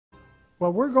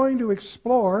Well, we're going to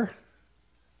explore,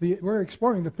 we're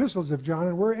exploring the epistles of John,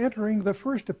 and we're entering the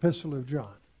first epistle of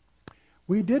John.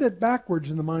 We did it backwards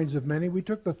in the minds of many. We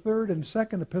took the third and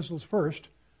second epistles first,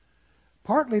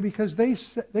 partly because they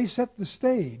set the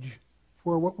stage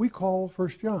for what we call 1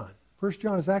 John. 1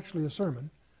 John is actually a sermon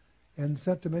and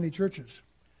sent to many churches.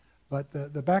 But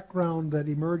the background that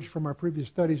emerged from our previous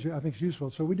studies I think is useful.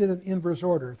 So we did an inverse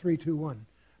order, 3, 2, 1.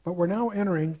 But we're now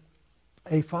entering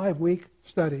a 5-week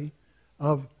study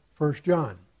of 1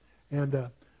 John. And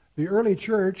the early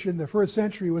church in the first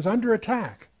century was under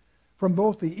attack from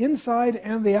both the inside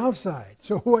and the outside.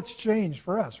 So what's changed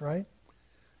for us, right?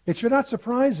 It should not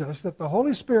surprise us that the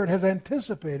Holy Spirit has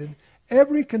anticipated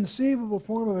every conceivable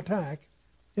form of attack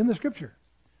in the Scripture.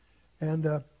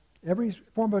 And every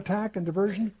form of attack and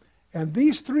diversion. And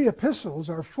these 3 epistles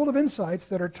are full of insights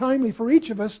that are timely for each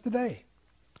of us today,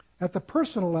 at the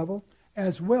personal level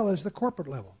as well as the corporate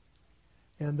level.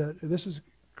 And this is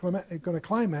going to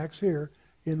climax here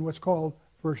in what's called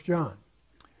 1 John.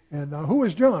 And who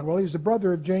is John? Well, he's the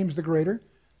brother of James the Greater,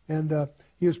 and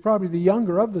he was probably the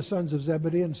younger of the sons of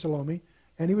Zebedee and Salome,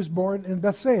 and he was born in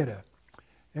Bethsaida.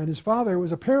 And his father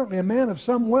was apparently a man of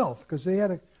some wealth, because they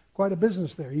had quite a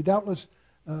business there. He doubtless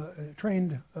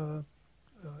trained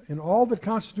in all that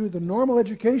constituted the normal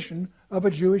education of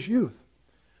a Jewish youth.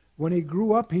 When he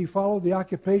grew up, he followed the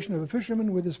occupation of a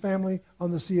fisherman with his family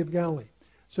on the Sea of Galilee.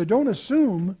 So don't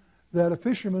assume that a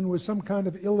fisherman was some kind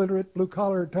of illiterate,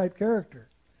 blue-collar type character.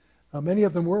 Many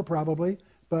of them were probably,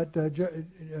 but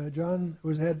John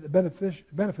had the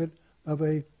benefit of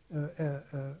a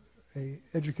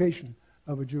education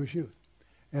of a Jewish youth.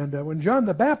 And when John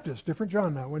the Baptist, different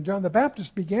John now, when John the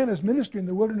Baptist began his ministry in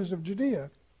the wilderness of Judea,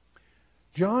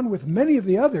 John, with many of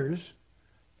the others,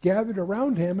 gathered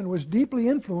around him and was deeply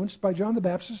influenced by John the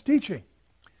Baptist's teaching.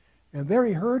 And there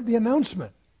he heard the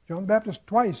announcement. John the Baptist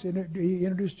twice he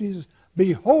introduced Jesus,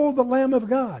 "Behold the Lamb of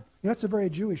God." That's a very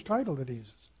Jewish title that he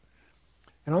uses.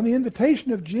 And on the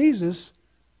invitation of Jesus,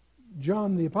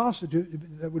 John the Apostle,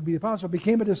 that would be the Apostle,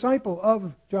 became a disciple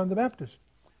of John the Baptist.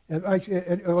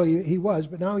 Well, he was,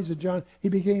 but now he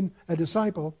became a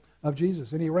disciple of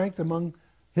Jesus, and he ranked among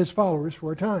his followers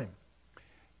for a time.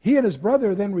 He and his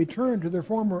brother then returned to their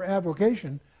former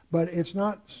avocation, but it's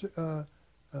not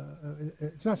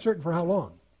certain for how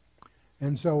long.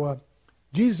 And so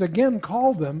Jesus again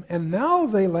called them, and now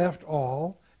they left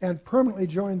all and permanently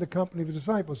joined the company of the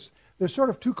disciples. There's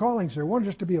sort of 2 callings here. One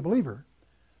just to be a believer,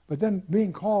 but then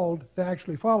being called to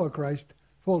actually follow Christ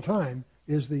full time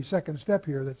is the second step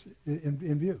here that's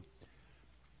in view.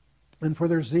 And for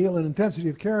their zeal and intensity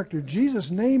of character,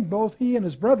 Jesus named both he and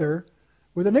his brother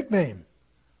with a nickname,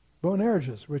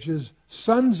 Boanerges, which is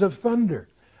sons of thunder.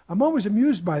 I'm always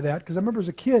amused by that, because I remember as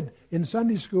a kid in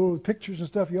Sunday school with pictures and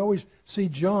stuff, you always see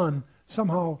John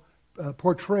somehow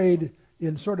portrayed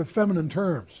in sort of feminine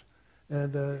terms.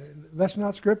 And that's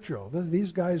not scriptural.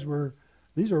 These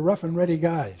are rough and ready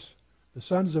guys. The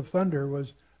sons of thunder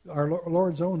was our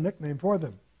Lord's own nickname for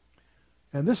them.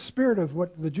 And this spirit of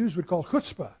what the Jews would call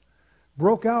chutzpah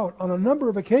broke out on a number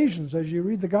of occasions as you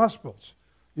read the Gospels.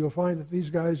 You'll find that these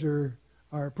guys are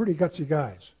pretty gutsy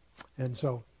guys. And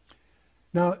so,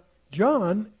 now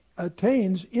John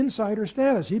attains insider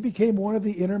status. He became one of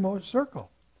the innermost circle.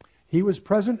 He was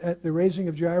present at the raising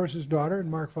of Jairus' daughter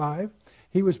in Mark 5.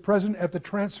 He was present at the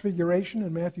transfiguration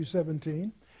in Matthew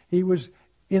 17. He was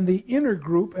in the inner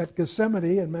group at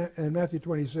Gethsemane in Matthew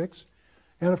 26.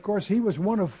 And of course, he was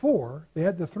one of 4. They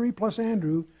had the 3 plus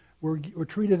Andrew were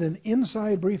treated an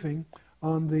inside briefing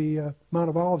on the Mount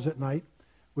of Olives at night,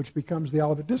 which becomes the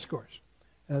Olivet Discourse,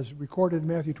 as recorded in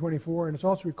Matthew 24, and it's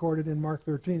also recorded in Mark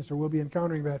 13. So we'll be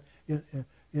encountering that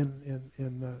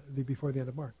before the end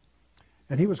of Mark.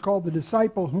 And he was called the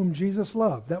disciple whom Jesus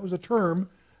loved. That was a term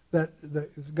that the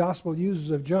Gospel uses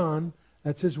of John.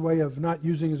 That's his way of not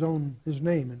using his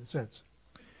name in a sense.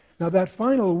 Now that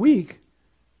final week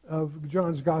of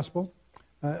John's Gospel,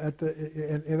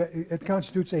 it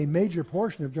constitutes a major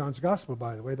portion of John's Gospel,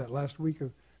 by the way, that last week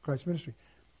of Christ's ministry.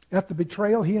 At the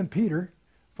betrayal, he and Peter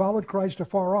followed Christ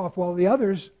afar off, while the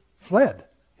others fled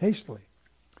hastily.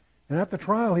 And at the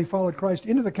trial, he followed Christ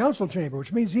into the council chamber,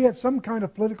 which means he had some kind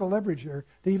of political leverage there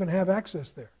to even have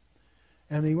access there.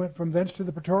 And he went from thence to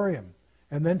the praetorium,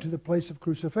 and then to the place of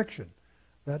crucifixion.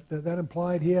 That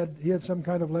implied he had some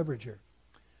kind of leverage here.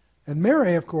 And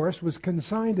Mary, of course, was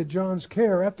consigned to John's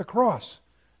care at the cross.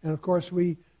 And of course,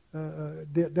 we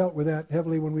dealt with that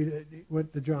heavily when we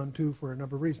went to John 2 for a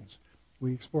number of reasons.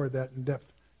 We explored that in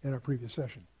depth in our previous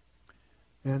session.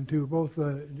 And to both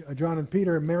John and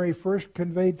Peter, Mary first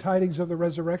conveyed tidings of the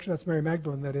resurrection. That's Mary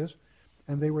Magdalene, that is.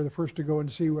 And they were the first to go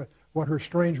and see what her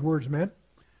strange words meant.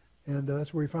 And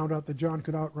that's where he found out that John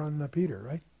could outrun Peter,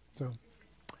 right? So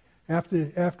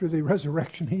after the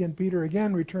resurrection, he and Peter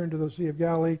again returned to the Sea of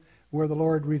Galilee, where the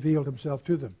Lord revealed himself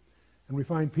to them. And we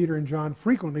find Peter and John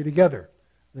frequently together.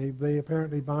 They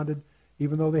apparently bonded,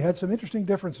 even though they had some interesting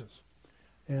differences.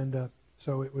 And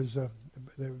so it was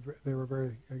they were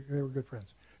good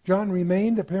friends. John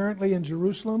remained apparently in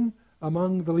Jerusalem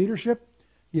among the leadership.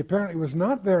 He apparently was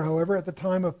not there, however, at the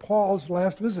time of Paul's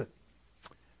last visit.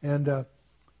 And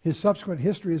his subsequent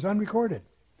history is unrecorded.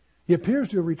 He appears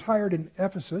to have retired in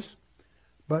Ephesus,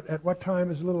 but at what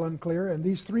time is a little unclear. And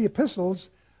these 3 epistles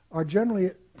are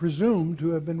generally presumed to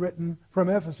have been written from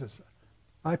Ephesus.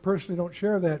 I personally don't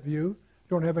share that view,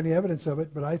 don't have any evidence of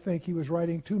it, but I think he was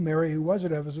writing to Mary, who was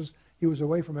at Ephesus. He was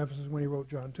away from Ephesus when he wrote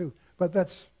John 2. But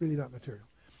that's really not material.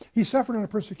 He suffered under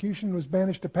persecution and was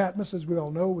banished to Patmos, as we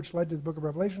all know, which led to the book of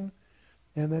Revelation.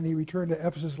 And then he returned to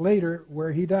Ephesus later,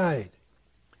 where he died.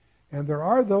 And there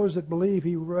are those that believe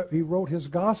he wrote his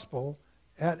gospel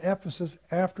at Ephesus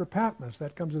after Patmos.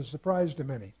 That comes as a surprise to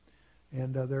many.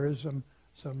 And there is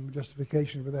some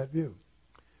justification for that view.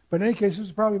 But in any case, this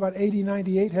is probably about 80,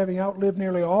 98, having outlived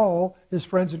nearly all his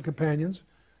friends and companions,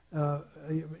 and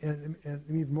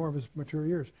even more of his mature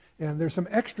years. And there's some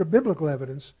extra biblical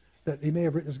evidence that he may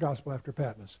have written his gospel after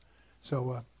Patmos.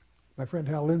 So my friend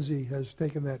Hal Lindsey has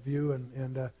taken that view,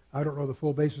 and I don't know the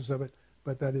full basis of it,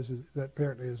 but that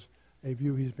apparently is a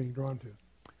view he's being drawn to.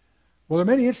 Well, there are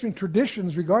many interesting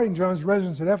traditions regarding John's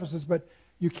residence at Ephesus, but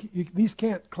these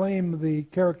can't claim the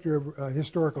character of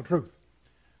historical truth.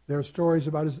 There are stories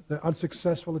about the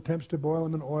unsuccessful attempts to boil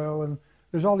him in oil, and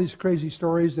there's all these crazy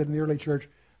stories that in the early church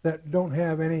that don't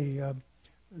have any,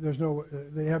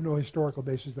 they have no historical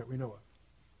basis that we know of.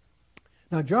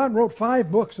 Now, John wrote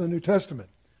 5 books in the New Testament.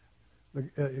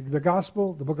 The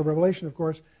Gospel, the book of Revelation, of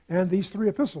course, and these 3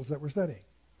 epistles that we're studying.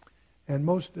 And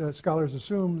most scholars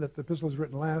assume that the epistle was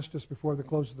written last, just before the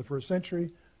close of the 1st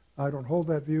century. I don't hold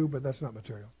that view, but that's not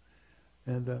material.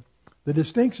 And the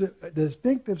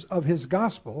distinctives of his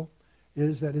gospel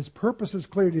is that his purpose is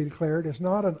clearly declared. It's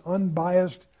not an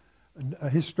unbiased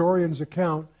historian's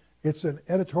account. It's an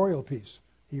editorial piece.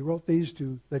 He wrote these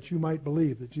that you might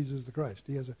believe that Jesus is the Christ.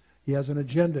 He has an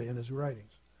agenda in his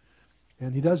writings.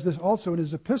 And he does this also in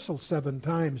his epistle 7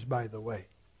 times, by the way.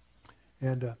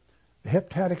 And the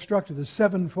heptadic structure, the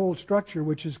 7-fold structure,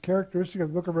 which is characteristic of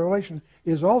the book of Revelation,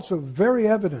 is also very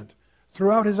evident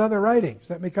throughout his other writings.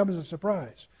 That may come as a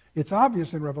surprise. It's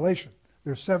obvious in Revelation.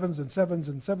 There's 7s and 7s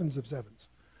and 7s of 7s.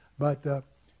 But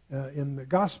in the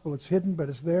gospel it's hidden, but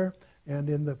it's there. And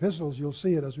in the epistles you'll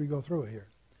see it as we go through it here.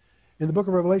 In the book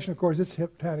of Revelation, of course, its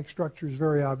heptadic structure is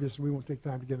very obvious, and we won't take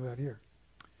time to get into that here.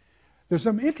 There's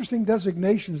some interesting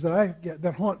designations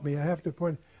that haunt me. I have to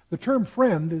point. The term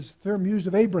friend is the term used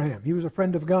of Abraham. He was a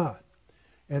friend of God.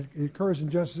 And it occurs in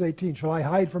Genesis 18. Shall I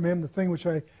hide from him the thing which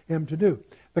I am to do?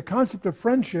 The concept of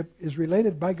friendship is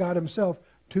related by God himself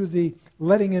to the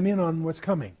letting him in on what's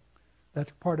coming.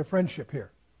 That's part of friendship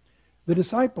here. The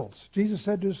disciples, Jesus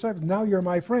said to his disciples, now you're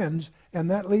my friends, and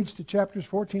that leads to chapters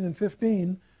 14 and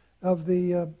 15 of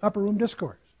the Upper Room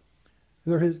Discourse.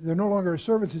 They're no longer his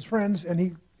servants, his friends, and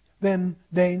he then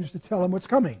deigns to tell them what's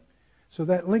coming. So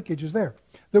that linkage is there.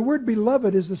 The word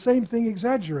beloved is the same thing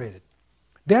exaggerated.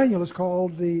 Daniel is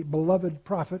called the beloved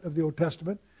prophet of the Old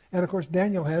Testament, and of course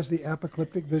Daniel has the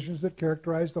apocalyptic visions that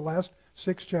characterize the last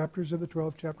 6 chapters of the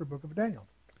 12-chapter book of Daniel.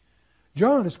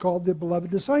 John is called the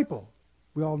beloved disciple.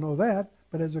 We all know that,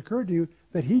 but it has occurred to you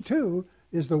that he too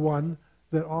is the one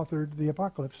that authored the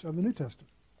apocalypse of the New Testament.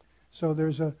 So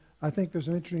I think there's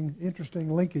an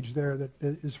interesting linkage there that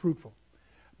is fruitful.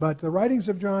 But the writings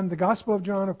of John, the Gospel of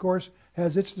John, of course,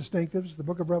 has its distinctives. The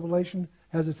book of Revelation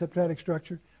has its heptadic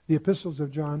structure. The epistles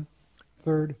of John,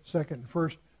 3rd, 2nd, and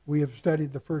 1st. We have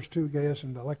studied the first 2, Gaius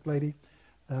and the Elect Lady.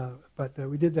 But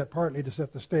we did that partly to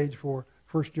set the stage for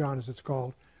 1 John, as it's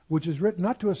called, which is written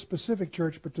not to a specific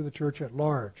church, but to the church at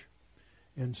large.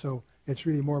 And so it's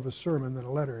really more of a sermon than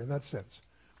a letter in that sense.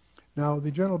 Now,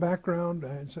 the general background,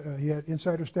 he had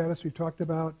insider status we talked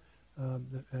about,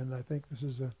 and I think this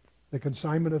is the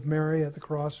consignment of Mary at the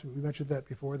cross. We mentioned that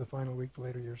before, the final week, the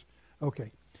later years.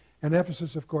 Okay. And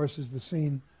Ephesus, of course, is the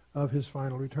scene of his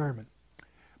final retirement.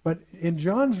 But in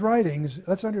John's writings,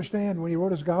 let's understand when he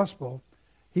wrote his gospel,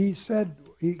 he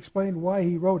explained why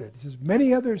he wrote it. He says,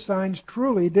 many other signs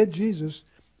truly did Jesus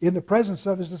in the presence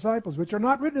of his disciples, which are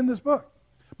not written in this book.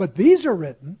 But these are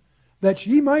written that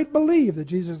ye might believe that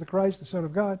Jesus is the Christ, the Son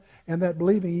of God, and that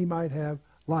believing ye might have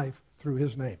life through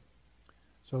his name.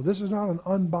 So this is not an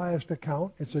unbiased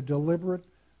account. It's a deliberate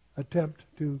attempt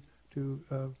to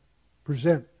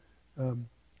present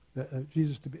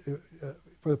Jesus to be,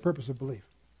 for the purpose of belief.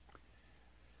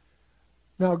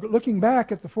 Now, looking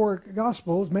back at the four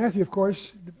Gospels, Matthew, of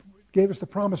course, gave us the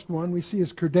promised one. We see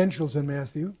his credentials in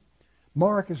Matthew.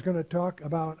 Mark is going to talk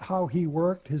about how he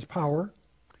worked, his power.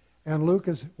 And Luke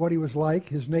is what he was like,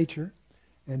 his nature.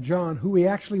 And John, who he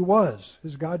actually was,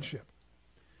 his godship.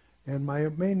 And my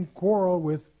main quarrel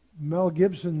with Mel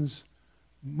Gibson's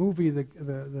movie,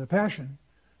 The Passion,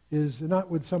 is not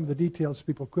with some of the details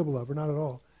people quibble over, not at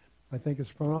all. I think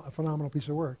it's a phenomenal piece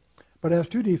of work. But it has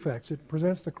two defects. It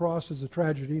presents the cross as a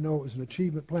tragedy. No, it was an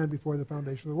achievement planned before the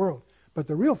foundation of the world. But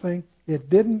the real thing, it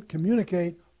didn't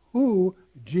communicate who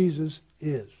Jesus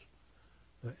is,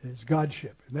 his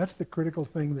godship. And that's the critical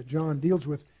thing that John deals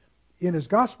with in his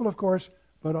gospel, of course,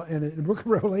 but and in the book of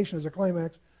Revelation as a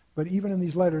climax. But even in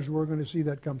these letters, we're going to see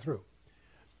that come through.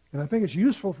 And I think it's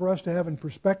useful for us to have in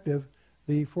perspective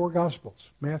the four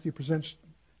Gospels. Matthew presents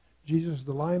Jesus,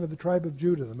 the Lion of the tribe of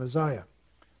Judah, the Messiah.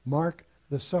 Mark,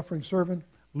 the suffering servant.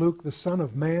 Luke, the Son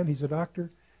of Man, he's a doctor.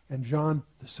 And John,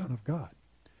 the Son of God.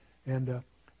 And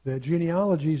the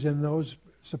genealogies in those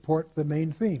support the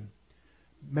main theme.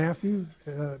 Matthew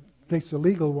takes the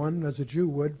legal one, as a Jew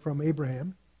would, from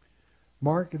Abraham.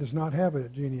 Mark does not have a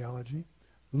genealogy.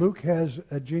 Luke has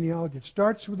a genealogy. It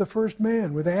starts with the first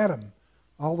man, with Adam,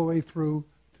 all the way through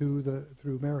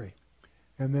Mary.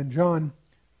 And then John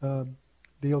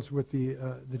deals with the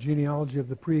genealogy of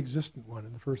the pre-existent one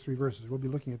in the first three verses. We'll be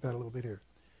looking at that a little bit here.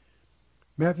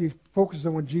 Matthew focuses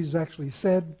on what Jesus actually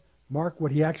said. Mark,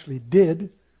 what he actually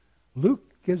did. Luke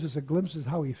gives us a glimpse of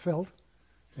how he felt.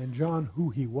 And John, who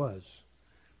he was.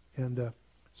 And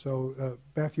so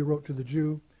Matthew wrote to the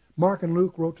Jew. Mark and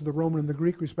Luke wrote to the Roman and the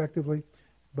Greek, respectively,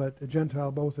 but a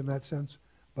Gentile both in that sense.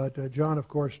 But John, of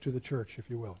course, to the church, if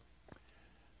you will.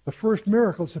 The first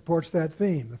miracle supports that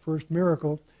theme. The first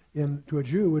miracle to a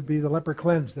Jew would be the leper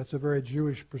cleansed. That's a very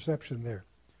Jewish perception there.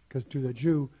 Because to the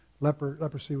Jew,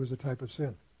 leprosy was a type of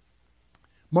sin.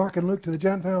 Mark and Luke to the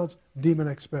Gentiles, demon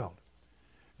expelled.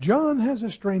 John has a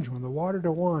strange one, the water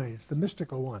to wine. It's the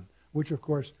mystical one, which, of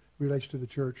course, relates to the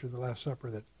church and the Last Supper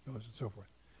that goes and so forth.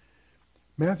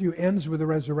 Matthew ends with the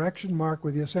resurrection, Mark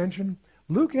with the ascension.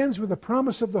 Luke ends with the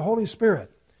promise of the Holy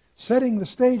Spirit, setting the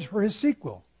stage for his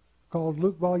sequel, called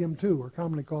Luke Volume 2, or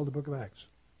commonly called the Book of Acts.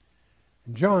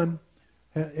 And John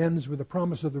ends with the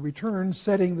promise of the return,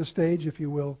 setting the stage, if you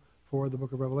will, for the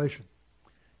Book of Revelation.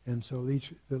 And so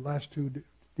the last two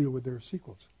deal with their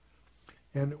sequels.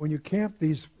 And when you camp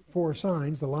these four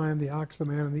signs, the lion, the ox, the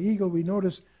man, and the eagle, we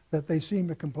notice that they seem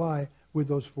to comply with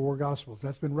those four Gospels.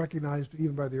 That's been recognized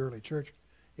even by the early church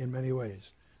in many ways.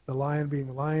 The lion being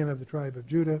the lion of the tribe of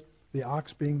Judah, the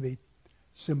ox being the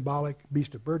symbolic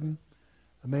beast of burden,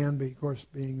 the man, of course,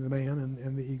 being the man,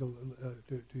 and the eagle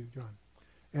to John.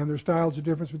 And their styles are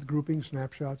different with grouping,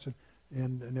 snapshots,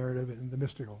 and narrative, and the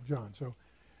mystical, John.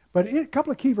 But a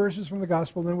couple of key verses from the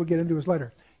Gospel, and then we'll get into his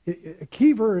letter. A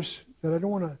key verse that I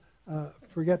don't want to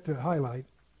forget to highlight.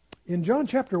 In John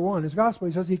chapter 1, his Gospel,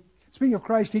 he says, speaking of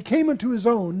Christ, he came unto his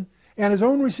own, and his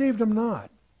own received him not.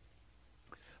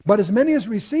 But as many as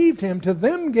received him, to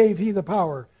them gave he the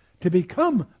power to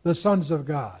become the sons of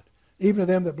God, even to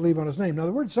them that believe on his name. Now,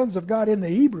 the word sons of God in the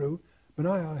Hebrew,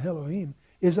 Benaiah Elohim,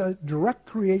 is a direct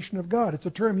creation of God. It's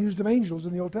a term used of angels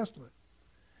in the Old Testament.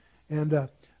 And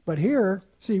but here,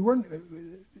 see,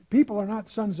 people are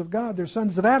not sons of God, they're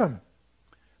sons of Adam.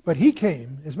 But he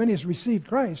came, as many as received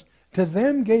Christ, to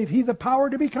them gave he the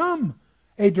power to become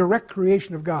a direct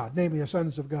creation of God, namely a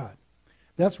sons of God.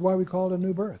 That's why we call it a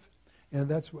new birth. And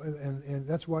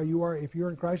that's why you are, if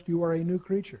you're in Christ, you are a new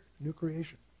creature, new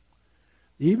creation.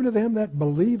 Even to them that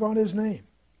believe on his name.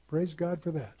 Praise God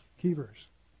for that. Key verse.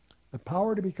 The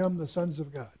power to become the sons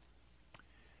of God.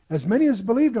 As many as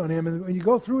believed on him, and when you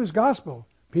go through his gospel,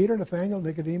 Peter, Nathanael,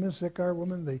 Nicodemus, Sychar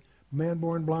woman, the man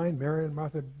born blind, Mary and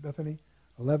Martha, Bethany,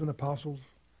 11 apostles,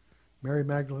 Mary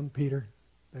Magdalene, Peter.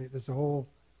 There's a whole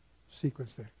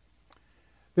sequence there.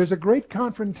 There's a great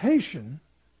confrontation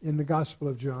in the Gospel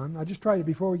of John. I just tried to,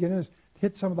 before we get in this,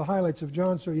 hit some of the highlights of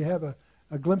John so you have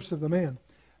a glimpse of the man.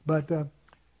 But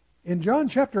in John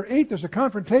chapter 8, there's a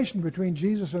confrontation between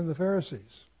Jesus and the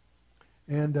Pharisees.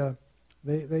 And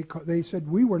they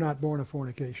said, we were not born of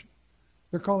fornication.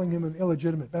 They're calling him an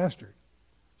illegitimate bastard.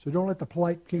 So don't let the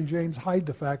polite King James hide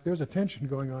the fact there's a tension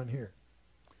going on here.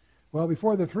 Well,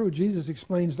 before they're through, Jesus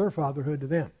explains their fatherhood to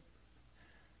them.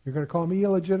 You're going to call me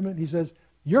illegitimate? He says,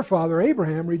 your father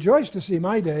Abraham rejoiced to see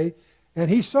my day, and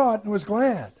he saw it and was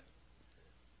glad.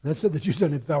 Then said the Jews,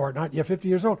 if thou art not yet 50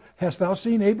 years old, hast thou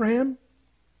seen Abraham?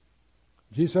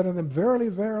 Jesus said unto them, verily,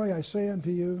 verily, I say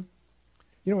unto you.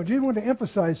 You know, when Jesus wanted to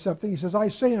emphasize something, he says, I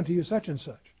say unto you such and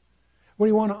such. When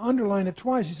you want to underline it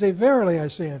twice, you say, verily, I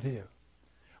say unto you.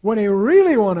 When he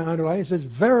really want to underline, he says,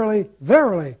 verily,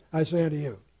 verily, I say unto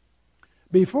you.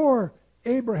 Before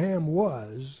Abraham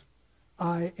was,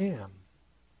 I am.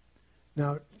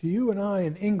 Now, to you and I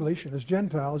in English and as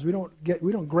Gentiles, we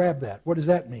don't grab that. What does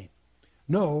that mean?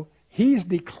 No, he's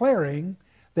declaring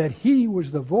that he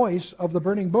was the voice of the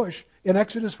burning bush in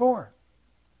Exodus 4.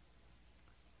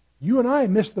 You and I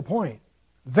missed the point.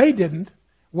 They didn't.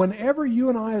 Whenever you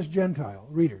and I as Gentile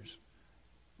readers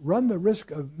run the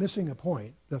risk of missing a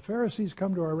point, the Pharisees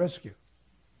come to our rescue.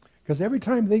 Because every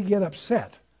time they get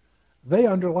upset, they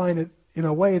underline it in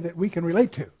a way that we can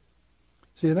relate to.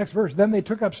 See the next verse. Then they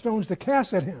took up stones to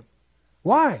cast at him.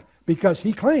 Why? Because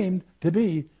he claimed to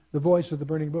be the voice of the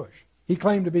burning bush. He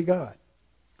claimed to be God.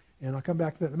 And I'll come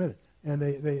back to that in a minute. And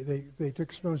they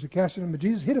took stones to cast at him. But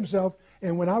Jesus hid himself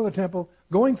and went out of the temple,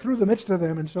 going through the midst of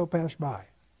them, and so passed by.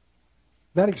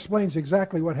 That explains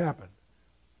exactly what happened.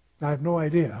 I have no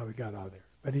idea how he got out of there.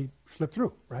 But he slipped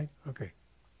through, right? Okay.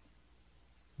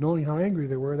 Knowing how angry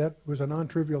they were, that was a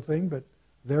non-trivial thing, but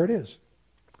there it is.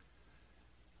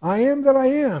 I am that I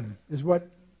am, is what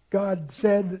God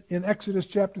said in Exodus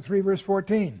chapter 3, verse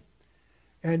 14.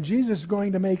 And Jesus is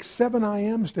going to make 7 I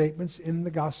am statements in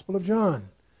the Gospel of John.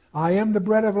 I am the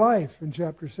bread of life in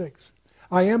chapter 6.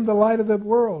 I am the light of the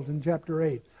world in chapter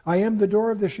 8. I am the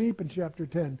door of the sheep in chapter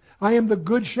 10. I am the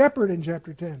good shepherd in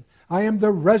chapter 10. I am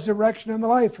the resurrection and the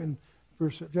life in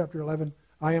chapter 11.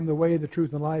 I am the way, the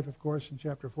truth, and life, of course, in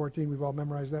chapter 14. We've all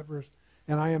memorized that verse.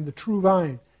 And I am the true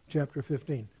vine, chapter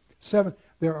 15.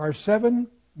 There are 7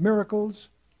 miracles,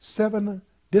 7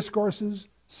 discourses,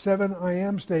 7 I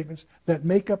am statements that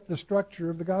make up the structure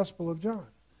of the Gospel of John.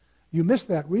 You miss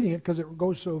that reading it because it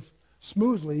goes so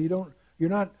smoothly. You're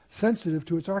not sensitive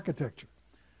to its architecture.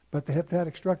 But the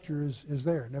heptadic structure is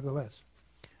there, nevertheless.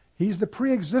 He's the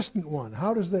pre-existent one.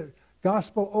 How does the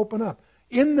Gospel open up?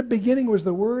 In the beginning was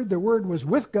the Word was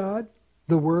with God,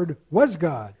 the Word was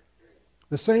God.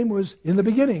 The same was in the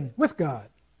beginning with God.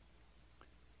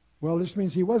 Well, this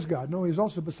means he was God. No, he was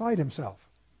also beside himself,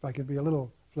 if I can be a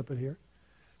little flippant here.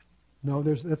 No,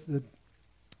 that's the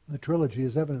trilogy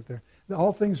is evident there.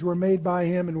 All things were made by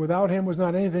him, and without him was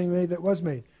not anything made that was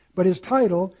made. But his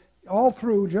title, all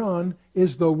through John,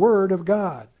 is the Word of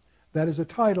God. That is a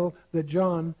title that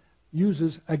John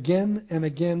uses again and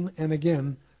again and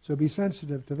again, so be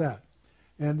sensitive to that.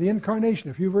 And the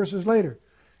incarnation, a few verses later,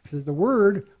 says the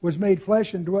Word was made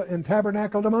flesh and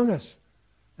tabernacled among us.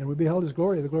 And we beheld his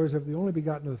glory, the glories of the only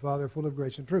begotten of the Father, full of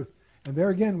grace and truth. And there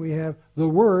again we have the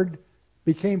Word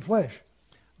became flesh.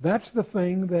 That's the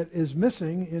thing that is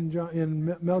missing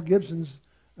in Mel Gibson's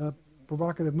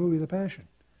provocative movie, The Passion.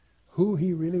 Who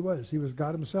he really was. He was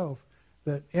God himself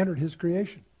that entered his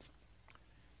creation.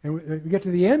 And we get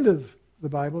to the end of the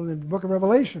Bible, in the book of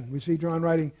Revelation, we see John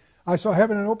writing, I saw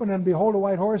heaven and open, and behold a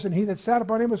white horse, and he that sat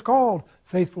upon him was called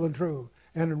Faithful and True.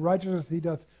 And in righteousness he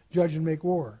doth judge and make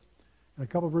war. And a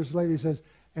couple of verses later he says,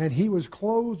 and he was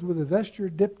clothed with a vesture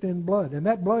dipped in blood. And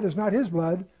that blood is not his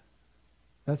blood.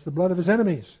 That's the blood of his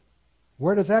enemies.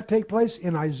 Where does that take place?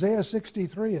 In Isaiah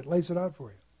 63. It lays it out for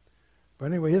you. But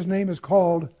anyway, his name is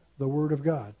called the Word of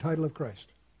God, title of Christ.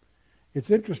 It's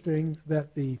interesting that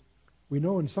we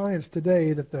know in science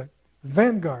today that the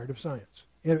vanguard of science,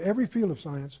 in every field of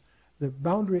science, the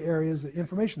boundary area is the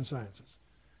information sciences.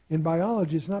 In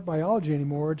biology, it's not biology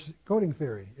anymore, it's coding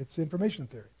theory, it's information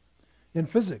theory. In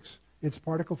physics, it's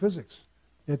particle physics.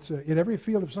 It's in every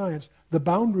field of science, the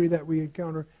boundary that we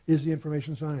encounter is the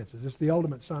information sciences. It's the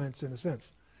ultimate science in a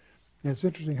sense. And it's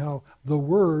interesting how the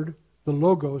Word, the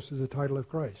Logos, is a title of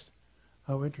Christ.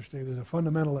 How interesting. There's a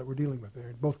fundamental that we're dealing with there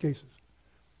in both cases.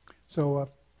 So,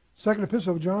 second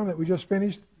epistle of John that we just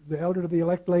finished, the elder to the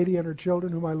elect lady and her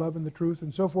children, whom I love in the truth,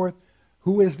 and so forth.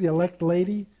 Who is the elect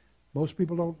lady? Most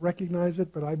people don't recognize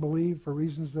it, but I believe, for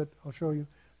reasons that I'll show you,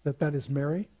 that is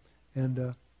Mary.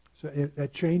 And so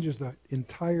it changes the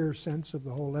entire sense of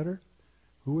the whole letter.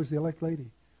 Who is the elect lady?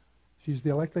 She's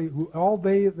the elect lady who all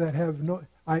they that have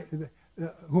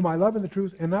whom I love in the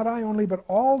truth, and not I only, but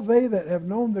all they that have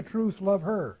known the truth love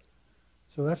her.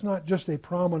 So that's not just a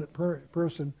prominent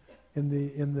person in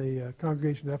the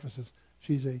congregation of Ephesus.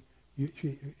 She's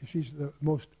the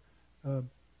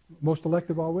most elect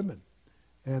of all women,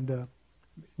 and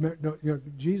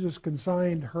Jesus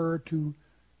consigned her to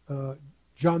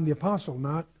John the Apostle,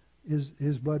 not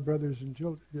his blood brothers and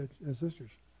sisters,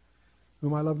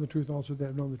 whom I love in the truth, also that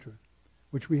have known the truth,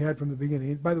 which we had from the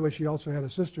beginning. By the way, she also had a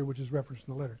sister, which is referenced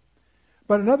in the letter.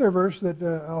 But another verse that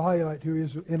I'll highlight to you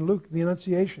is in Luke, the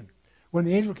Annunciation. When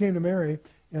the angel came to Mary,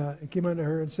 and came unto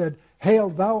her and said, Hail,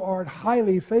 thou art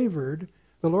highly favored,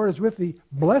 the Lord is with thee,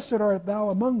 blessed art thou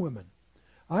among women.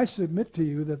 I submit to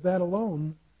you that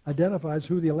alone identifies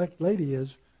who the elect lady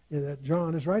is that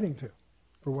John is writing to,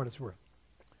 for what it's worth.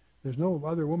 There's no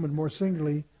other woman more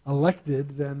singularly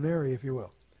elected than Mary, if you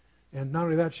will. And not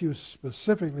only that, she was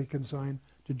specifically consigned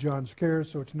to John's care,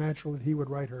 so it's natural that he would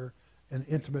write her an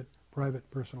intimate, private,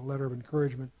 personal letter of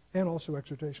encouragement and also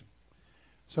exhortation.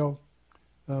 So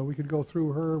we could go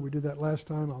through her. We did that last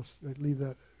time. I'll leave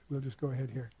that. We'll just go ahead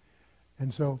here.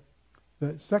 And so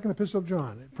the second epistle of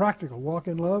John, practical, walk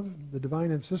in love, the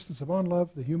divine insistence upon love,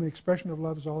 the human expression of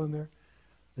love is all in there.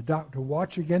 To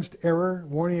watch against error,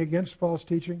 warning against false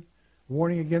teaching,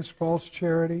 warning against false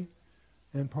charity,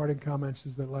 and parting comments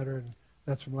is the letter, and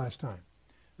that's from last time.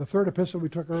 The third epistle we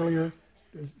took earlier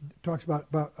talks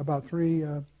about three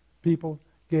people.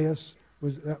 Gaius,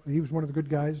 he was one of the good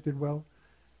guys, did well.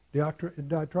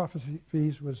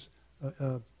 Diotrephes was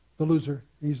the loser.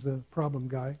 He's the problem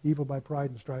guy, evil by pride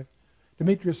and strife.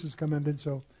 Demetrius is commended,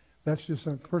 so that's just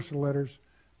some personal letters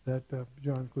that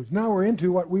John includes. Now we're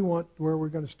into what we want, where we're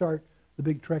going to start the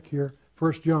big trek here,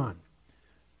 1 John.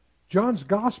 John's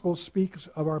gospel speaks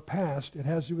of our past. It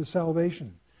has to do with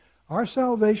salvation. Our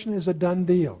salvation is a done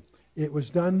deal. It was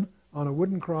done on a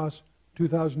wooden cross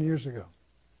 2,000 years ago.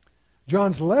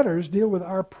 John's letters deal with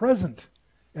our present.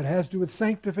 It has to do with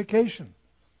sanctification.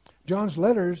 John's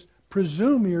letters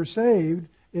presume you're saved.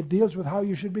 It deals with how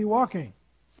you should be walking.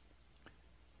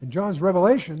 And John's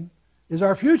revelation is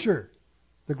our future,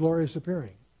 the glorious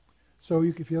appearing. So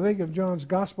if you think of John's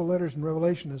gospel letters and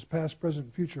Revelation as past,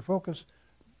 present, future focus,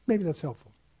 maybe that's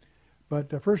helpful.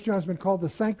 But 1 John's been called the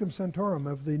Sanctum Sanctorum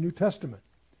of the New Testament.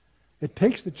 It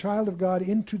takes the child of God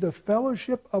into the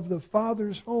fellowship of the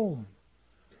Father's home.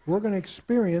 We're going to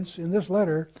experience in this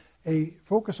letter a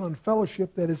focus on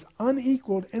fellowship that is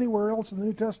unequaled anywhere else in the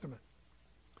New Testament.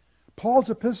 Paul's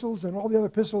epistles and all the other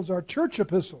epistles are church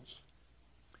epistles.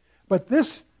 But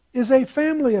this is a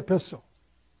family epistle.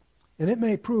 And it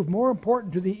may prove more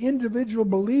important to the individual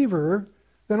believer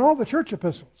than all the church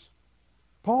epistles.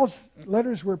 Paul's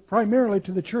letters were primarily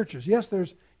to the churches. Yes,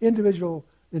 there's individual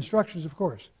instructions, of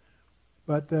course.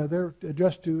 But they're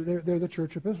addressed to, they're the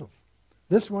church epistles.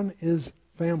 This one is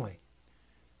family.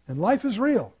 And life is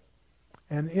real.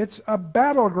 And it's a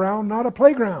battleground, not a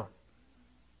playground.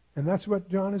 And that's what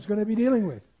John is going to be dealing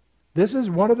with. This is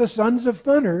one of the sons of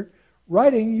thunder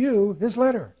writing you his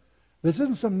letter. This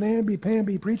isn't some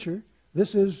namby-pamby preacher.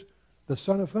 This is the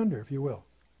son of thunder, if you will.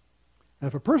 And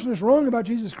if a person is wrong about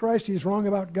Jesus Christ, he's wrong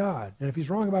about God. And if he's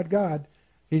wrong about God,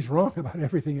 he's wrong about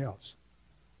everything else.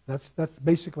 That's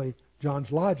basically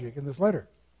John's logic in this letter.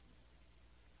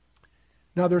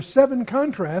 Now there's 7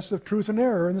 contrasts of truth and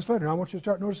error in this letter. I want you to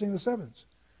start noticing the 7s.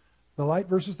 The light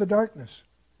versus the darkness.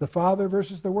 The Father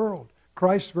versus the world.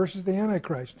 Christ versus the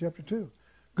Antichrist, chapter 2.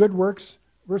 Good works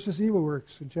versus evil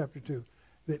works in chapter 2.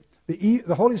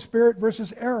 The Holy Spirit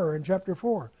versus error in chapter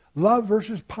 4. Love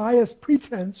versus pious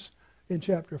pretense in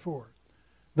chapter 4.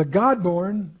 The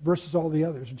God-born versus all the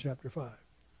others in chapter 5.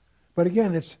 But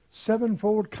again, it's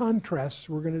 7-fold contrasts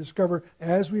we're going to discover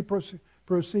as we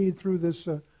proceed through this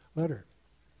letter.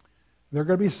 There are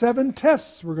going to be 7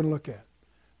 tests we're going to look at.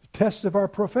 The tests of our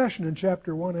profession in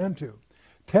chapter 1 and 2.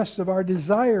 Tests of our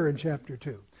desire in chapter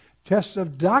 2. Tests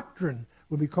of doctrine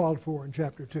will be called for in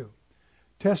chapter 2.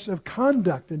 Tests of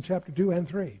conduct in chapter 2 and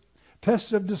 3.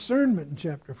 Tests of discernment in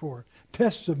chapter 4.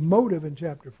 Tests of motive in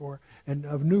chapter 4. And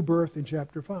of new birth in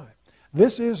chapter 5.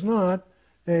 This is not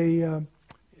a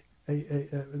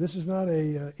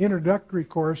introductory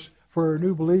course for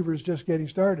new believers just getting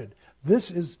started. This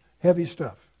is heavy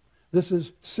stuff. This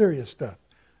is serious stuff.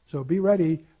 So be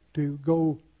ready to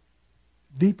go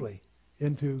deeply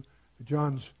into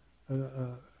John's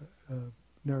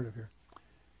narrative here.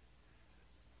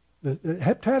 The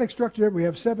heptadic structure, we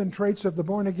have 7 traits of the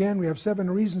born again. We have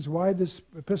 7 reasons why this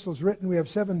epistle is written. We have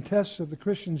 7 tests of the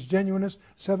Christian's genuineness,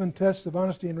 7 tests of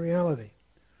honesty and reality.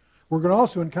 We're going to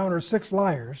also encounter 6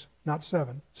 liars, not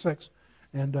 7, 6.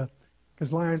 And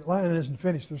because lion isn't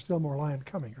finished, there's still more lion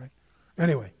coming, right?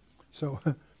 Anyway, so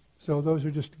those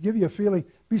are just to give you a feeling.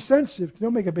 Be sensitive.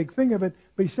 Don't make a big thing of it.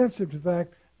 Be sensitive to the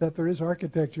fact that there is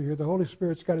architecture here. The Holy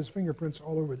Spirit's got his fingerprints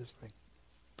all over this thing.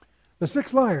 The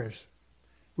 6 liars.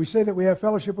 We say that we have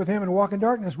fellowship with him and walk in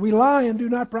darkness. We lie and do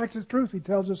not practice truth, he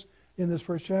tells us in this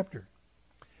first chapter.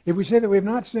 If we say that we have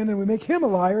not sinned and we make him a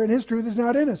liar and his truth is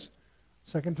not in us.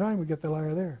 Second time we get the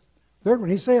liar there. Third one,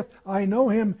 he saith, I know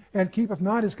him and keepeth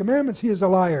not his commandments. He is a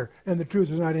liar and the truth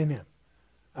is not in him.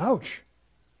 Ouch.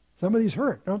 Some of these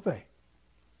hurt, don't they?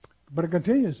 But it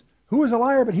continues. Who is a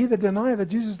liar but he that denieth that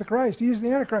Jesus is the Christ? He is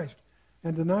the Antichrist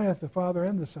and denieth the Father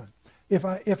and the Son. If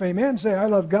a man say, I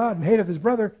love God and hateth his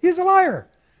brother, he is a liar.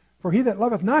 For he that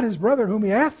loveth not his brother whom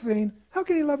he hath seen, how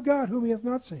can he love God whom he hath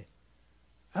not seen?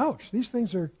 Ouch, these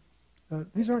things are,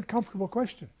 these aren't comfortable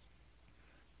questions.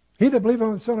 He that believeth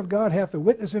on the Son of God hath a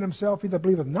witness in himself. He that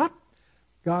believeth not,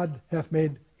 God hath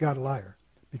made God a liar,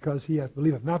 because he hath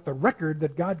believeth not the record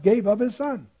that God gave of his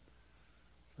Son.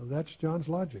 So that's John's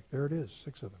logic. There it is,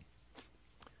 6 of them.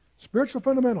 Spiritual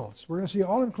fundamentals. We're going to see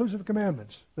all-inclusive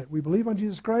commandments, that we believe on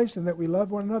Jesus Christ and that we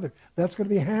love one another. That's going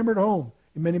to be hammered home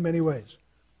in many, many ways.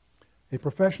 A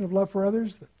profession of love for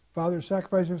others. The Father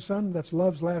sacrificing his Son. That's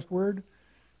love's last word.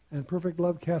 And perfect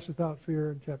love casteth out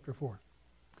fear in chapter 4.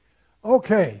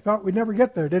 Okay, thought we'd never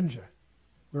get there, didn't you?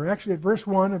 We're actually at verse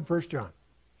 1 in 1 John.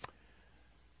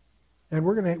 And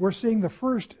we're seeing the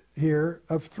first here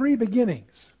of 3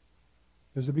 beginnings.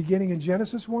 There's a beginning in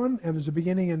Genesis 1, and there's a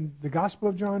beginning in the Gospel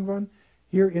of John 1.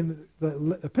 Here in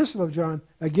the Epistle of John,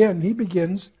 again, he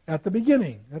begins at the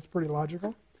beginning. That's pretty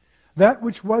logical. That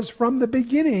which was from the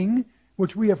beginning,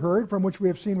 which we have heard, from which we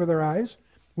have seen with our eyes,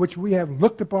 which we have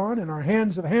looked upon and our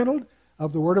hands have handled,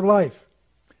 of the word of life.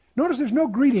 Notice there's no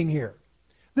greeting here.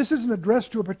 This isn't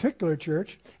addressed to a particular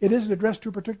church. It isn't addressed to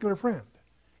a particular friend.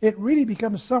 It really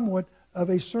becomes somewhat of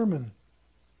a sermon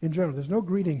in general. There's no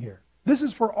greeting here. This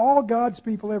is for all God's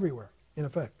people everywhere, in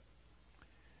effect.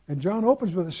 And John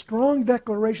opens with a strong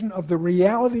declaration of the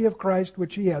reality of Christ,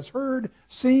 which he has heard,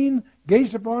 seen,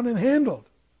 gazed upon, and handled.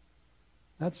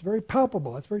 That's very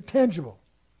palpable. That's very tangible.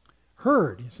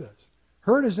 Heard, he says.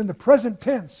 Heard is in the present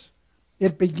tense.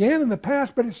 It began in the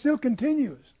past, but it still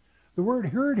continues. The word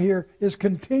heard here is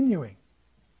continuing.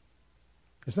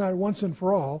 It's not once and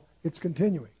for all. It's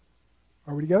continuing.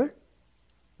 Are we together?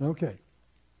 Okay.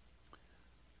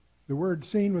 The word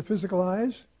seen with physical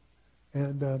eyes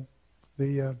and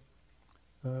the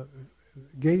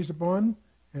gazed upon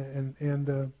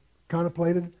and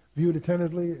contemplated, viewed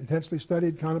attentively, intensely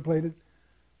studied, contemplated,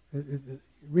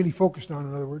 really focused on,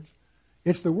 in other words.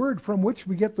 It's the word from which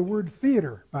we get the word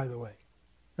theater, by the way.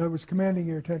 In other words, commanding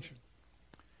your attention.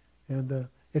 And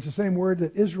it's the same word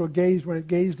that Israel gazed when it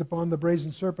gazed upon the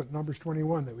brazen serpent, Numbers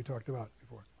 21, that we talked about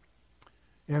before.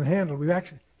 And handled.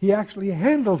 He actually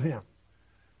handled him.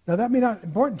 Now that may not be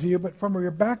important to you, but from your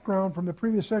background from the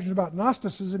previous session about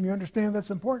Gnosticism, you understand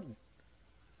that's important.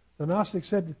 The Gnostics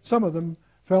said some of them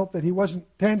felt that he wasn't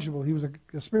tangible. He was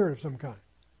a spirit of some kind.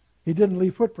 He didn't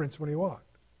leave footprints when he walked.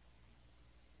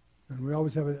 And we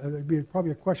always have there'd be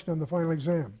probably a question on the final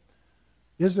exam.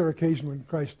 Is there occasion when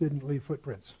Christ didn't leave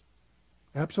footprints?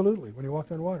 Absolutely, when he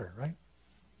walked on water, right?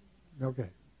 Okay.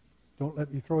 Don't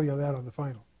let me throw you that on the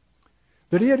final.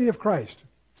 The deity of Christ.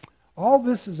 All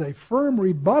this is a firm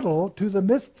rebuttal to the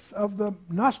myths of the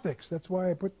Gnostics. That's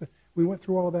why we went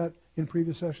through all that in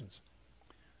previous sessions.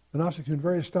 The Gnostics in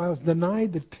various styles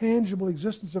denied the tangible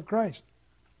existence of Christ.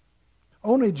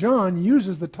 Only John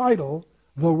uses the title,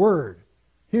 the Word.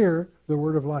 Here, the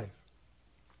Word of life.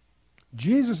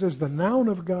 Jesus is the noun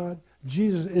of God.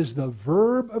 Jesus is the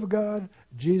verb of God.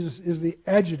 Jesus is the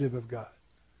adjective of God.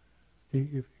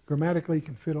 He grammatically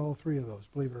can fit all 3 of those,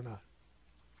 believe it or not.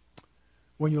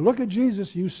 When you look at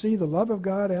Jesus, you see the love of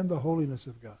God and the holiness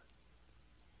of God.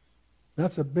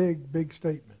 That's a big, big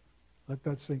statement. Let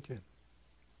that sink in.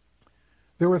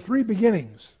 There were 3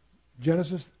 beginnings.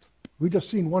 Genesis, we just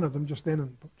seen one of them just then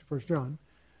in 1 John.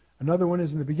 Another one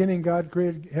is in the beginning God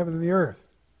created heaven and the earth.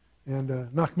 And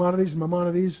Nachmanides and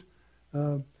Maimonides,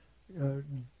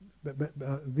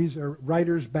 these are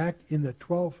writers back in the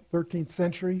 12th, 13th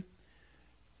century,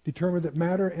 determined that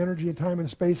matter, energy, and time and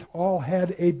space all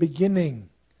had a beginning.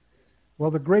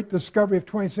 Well, the great discovery of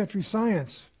 20th century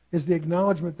science is the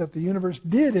acknowledgement that the universe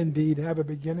did indeed have a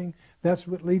beginning. That's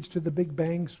what leads to the Big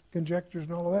Bang conjectures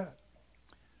and all of that.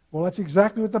 Well, that's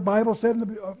exactly what the Bible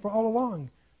said all along.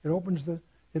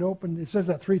 It says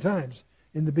that 3 times.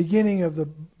 In the beginning of the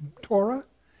Torah,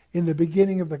 in the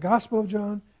beginning of the Gospel of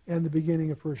John, and the beginning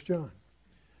of 1 John.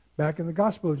 Back in the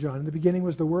Gospel of John, in the beginning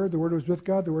was the Word was with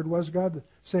God, the Word was God, the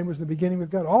same was in the beginning with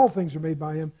God. All things were made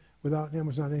by him. Without him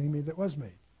was not anything made that was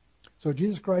made. So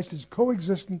Jesus Christ is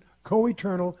co-existent,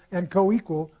 co-eternal, and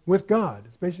co-equal with God.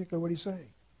 It's basically what he's saying.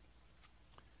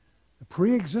 The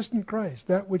pre-existent Christ,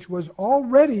 that which was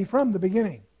already from the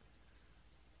beginning.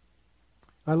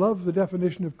 I love the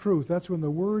definition of truth. That's when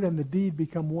the word and the deed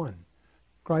become one.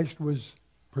 Christ was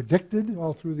predicted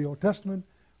all through the Old Testament.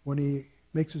 When he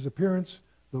makes his appearance,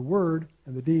 the word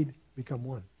and the deed become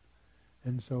one.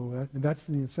 And so that's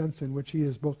the sense in which he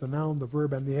is both the noun, the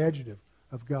verb, and the adjective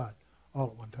of God all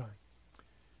at one time.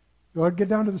 You ought to get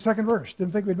down to the 2nd verse.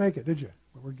 Didn't think we'd make it, did you?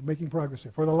 But we're making progress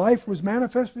here. For the life was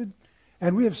manifested,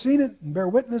 and we have seen it, and bear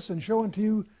witness, and show unto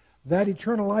you that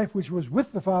eternal life which was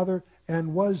with the Father,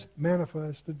 and was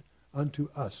manifested unto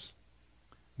us.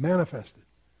 Manifested.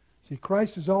 See,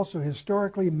 Christ is also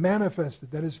historically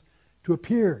manifested. That is, to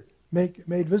appear, made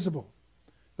visible.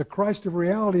 The Christ of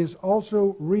reality is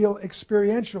also real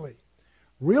experientially.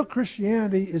 Real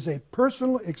Christianity is a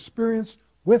personal experience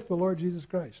with the Lord Jesus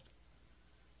Christ.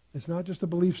 It's not just a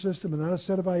belief system and not a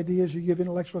set of ideas you give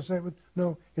intellectual assent with.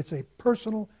 No, it's a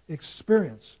personal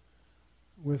experience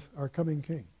with our coming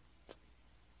King.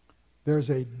 There's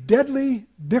a deadly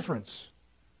difference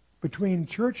between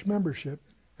church membership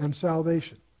and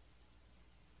salvation.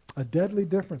 A deadly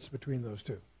difference between those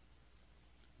two.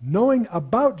 Knowing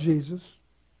about Jesus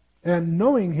and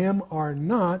knowing Him are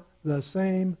not the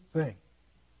same thing.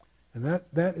 And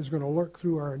that is going to lurk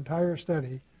through our entire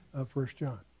study of 1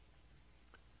 John.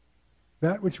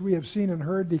 That which we have seen and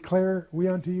heard declare we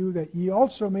unto you, that ye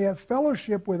also may have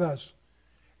fellowship with us.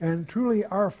 And truly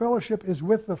our fellowship is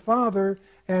with the Father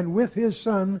and with His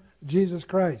Son, Jesus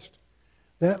Christ.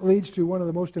 That leads to one of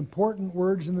the most important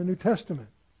words in the New Testament.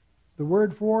 The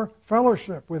word for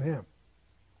fellowship with Him.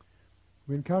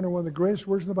 We encounter one of the greatest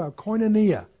words in the Bible,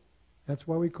 koinonia. That's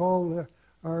why we call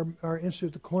our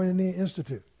institute the Koinonia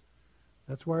Institute.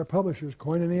 That's why our publisher is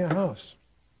Koinonia House.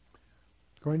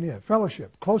 Koinonia,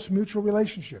 fellowship, close mutual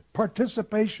relationship,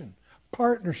 participation,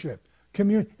 partnership,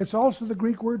 community. It's also the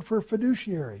Greek word for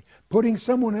fiduciary, putting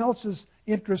someone else's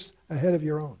interests ahead of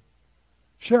your own.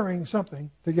 Sharing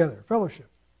something together. Fellowship,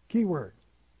 key word.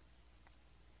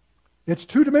 It's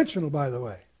two-dimensional, by the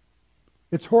way.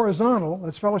 It's horizontal,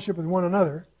 that's fellowship with one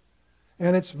another,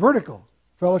 and it's vertical,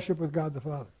 fellowship with God the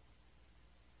Father.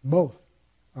 Both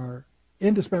are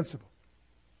indispensable.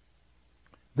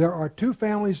 There are two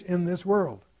families in this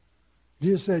world.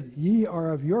 Jesus said, ye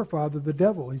are of your father, the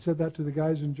devil. He said that to the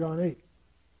guys in John 8.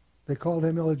 They called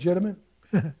him illegitimate,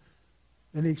 and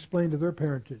he explained to their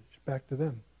parentage back to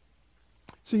them.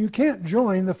 So you can't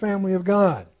join the family of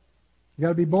God. You've got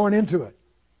to be born into it.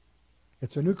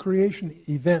 It's a new creation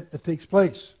event that takes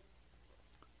place.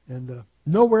 And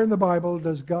nowhere in the Bible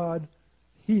does God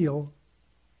heal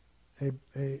a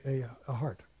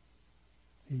heart.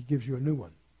 He gives you a new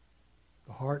one.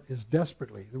 The heart is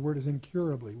desperately, the word is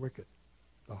incurably wicked.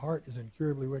 The heart is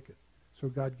incurably wicked. So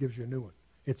God gives you a new one.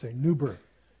 It's a new birth.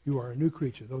 You are a new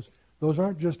creature. Those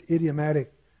aren't just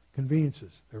idiomatic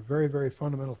conveniences. They're very, very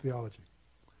fundamental theology.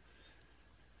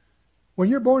 When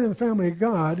you're born in the family of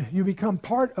God, you become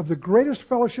part of the greatest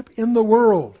fellowship in the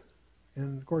world.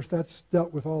 And, of course, that's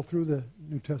dealt with all through the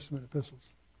New Testament epistles.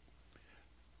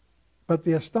 But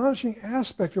the astonishing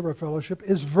aspect of our fellowship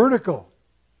is vertical.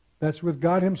 That's with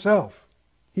God Himself.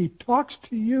 He talks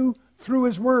to you through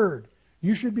His Word.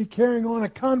 You should be carrying on a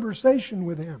conversation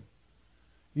with Him.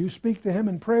 You speak to Him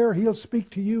in prayer, He'll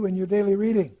speak to you in your daily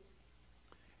reading.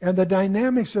 And the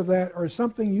dynamics of that are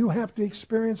something you have to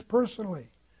experience personally.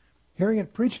 Hearing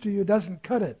it preached to you doesn't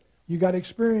cut it. You got to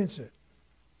experience it.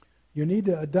 You need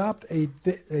to adopt a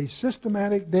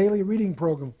systematic daily reading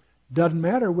program. Doesn't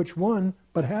matter which one,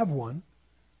 but have one.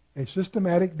 A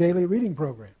systematic daily reading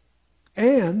program.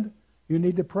 And you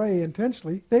need to pray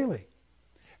intensely daily.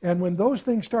 And when those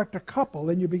things start to couple,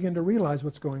 then you begin to realize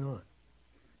what's going on.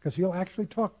 Because He'll actually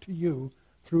talk to you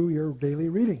through your daily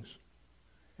readings.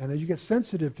 And as you get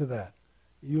sensitive to that,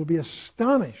 you'll be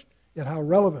astonished at how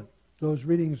relevant those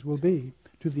readings will be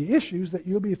to the issues that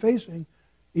you'll be facing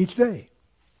each day.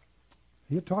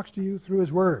 He talks to you through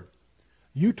His Word.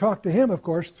 You talk to Him, of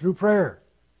course, through prayer.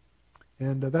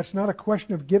 And that's not a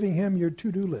question of giving Him your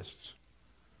to-do lists.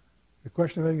 The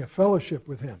question of having a fellowship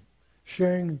with Him,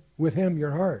 sharing with Him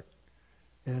your heart.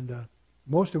 And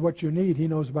most of what you need, He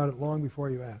knows about it long before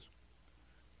you ask.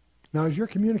 Now, is your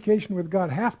communication with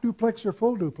God half duplex or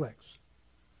full duplex?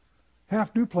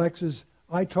 Half duplex is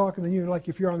I talk and then you, like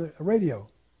if you're on the radio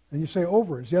and you say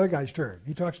over, it's the other guy's turn.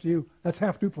 He talks to you. That's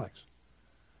half duplex.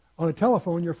 On a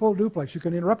telephone, you're full duplex. You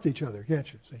can interrupt each other,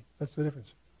 can't you? See, that's the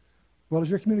difference. Well, is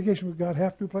your communication with God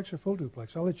half duplex or full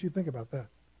duplex? I'll let you think about that.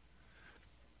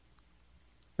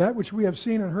 That which we have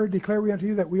seen and heard declare we unto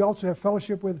you, that we also have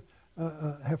fellowship with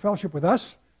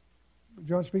us,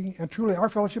 John speaking, and truly our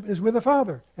fellowship is with the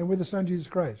Father and with the Son Jesus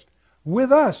Christ.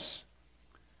 With us.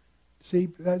 See,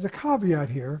 there's a caveat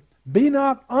here. Be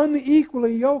not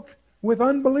unequally yoked with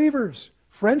unbelievers.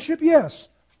 Friendship, yes.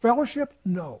 Fellowship,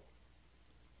 no.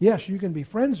 Yes, you can be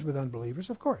friends with unbelievers,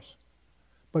 of course.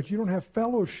 But you don't have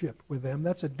fellowship with them.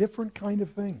 That's a different kind of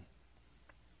thing.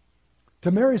 To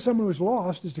marry someone who's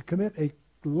lost is to commit a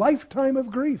lifetime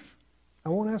of grief. I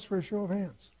won't ask for a show of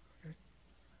hands. Okay?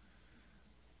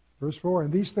 Verse 4,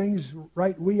 and these things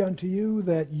write we unto you,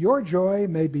 that your joy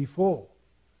may be full.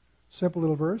 Simple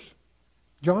little verse.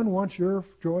 John wants your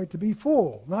joy to be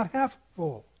full, not half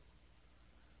full.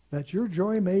 That your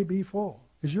joy may be full.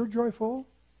 Is your joy full?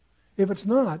 If it's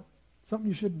not, something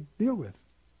you should deal with.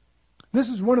 This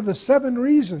is one of the 7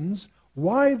 reasons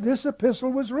why this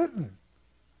epistle was written.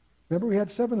 Remember, we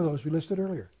had 7 of those we listed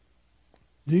earlier.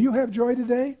 Do you have joy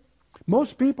today?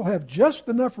 Most people have just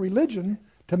enough religion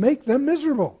to make them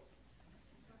miserable.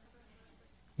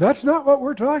 That's not what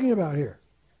we're talking about here.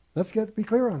 Let's be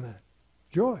clear on that.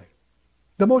 Joy.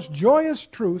 The most joyous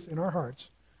truth in our hearts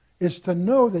is to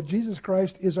know that Jesus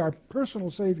Christ is our personal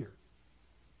Savior.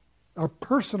 Our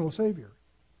personal Savior.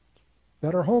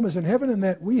 That our home is in heaven and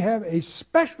that we have a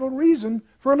special reason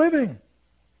for living.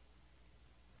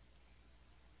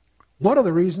 One of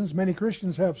the reasons many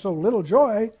Christians have so little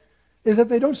joy is that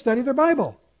they don't study their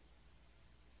Bible.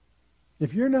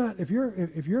 If your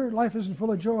life isn't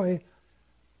full of joy,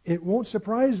 it won't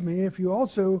surprise me if you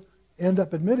also end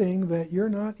up admitting that you're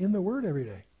not in the Word every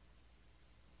day.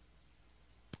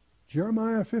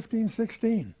 Jeremiah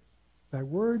 15:16. Thy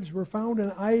words were found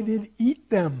and I did eat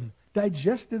them,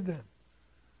 digested them.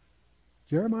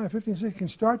 Jeremiah 15:16 can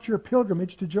start your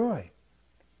pilgrimage to joy.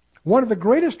 One of the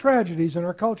greatest tragedies in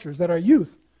our culture is that our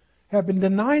youth have been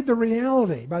denied the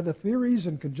reality by the theories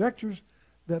and conjectures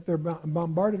that they're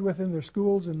bombarded with in their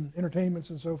schools and entertainments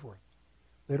and so forth.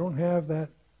 They don't have that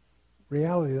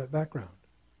reality, that background.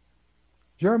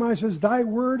 Jeremiah says, thy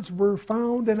words were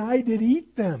found and I did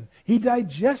eat them. He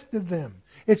digested them.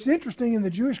 It's interesting in the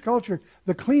Jewish culture,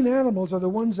 the clean animals are the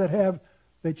ones that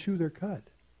they chew their cud.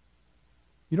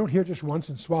 You don't hear just once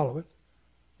and swallow it.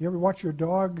 You ever watch your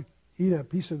dog eat a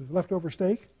piece of leftover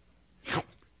steak?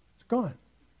 It's gone.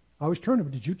 I always turn to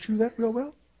him, did you chew that real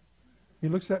well? He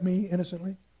looks at me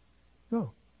innocently.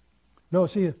 No. No,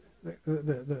 see,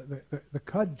 the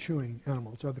cud chewing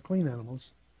animals are the clean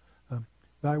animals.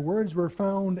 Thy words were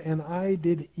found and I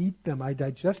did eat them. I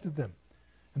digested them.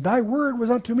 And thy word was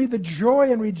unto me the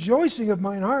joy and rejoicing of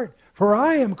mine heart. For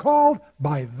I am called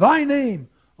by thy name,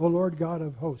 O Lord God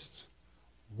of hosts.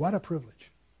 What a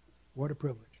privilege. What a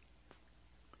privilege.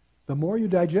 The more you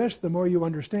digest, the more you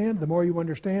understand. The more you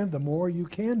understand, the more you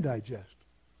can digest.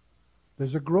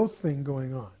 There's a growth thing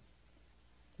going on.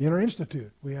 In our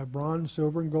institute, we have bronze,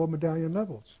 silver, and gold medallion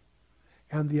levels.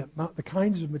 And the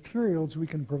kinds of materials we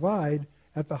can provide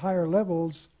at the higher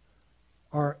levels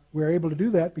we're able to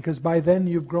do that because by then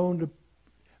you've grown to...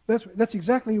 That's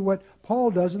exactly what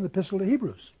Paul does in the Epistle to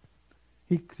Hebrews.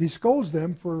 He scolds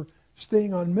them for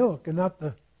staying on milk and not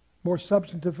the more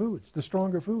substantive foods, the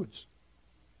stronger foods,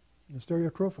 the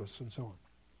stereotrophos and so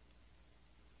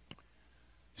on.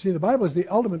 See, the Bible is the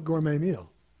ultimate gourmet meal.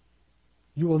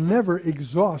 You will never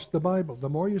exhaust the Bible. The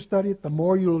more you study it, the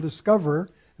more you'll discover.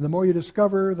 And the more you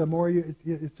discover, the more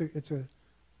it's an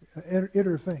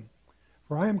inner thing.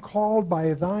 For I am called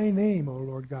by thy name, O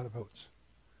Lord God of hosts.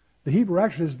 The Hebrew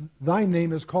actually is, thy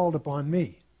name is called upon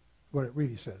me, what it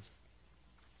really says.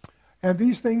 And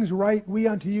these things write we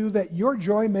unto you that your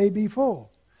joy may be full.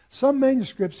 Some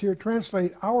manuscripts here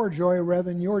translate our joy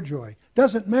rather than your joy.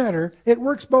 Doesn't matter. It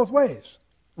works both ways.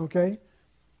 Okay?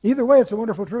 Either way, it's a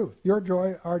wonderful truth. Your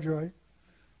joy, our joy.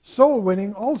 Soul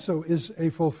winning also is a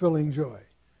fulfilling joy.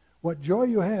 What joy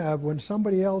you have when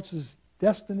somebody else's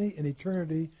destiny and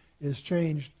eternity is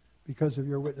changed because of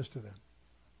your witness to them.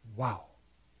 Wow.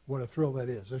 What a thrill that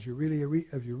is, as you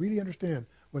really understand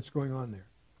what's going on there.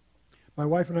 My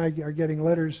wife and I are getting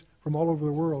letters from all over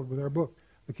the world with our book,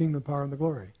 The Kingdom, the Power, and the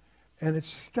Glory. And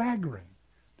it's staggering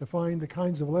to find the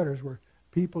kinds of letters where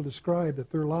people describe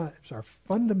that their lives are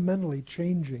fundamentally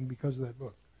changing because of that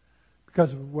book,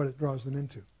 because of what it draws them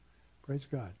into. Praise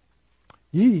God.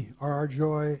 Ye are our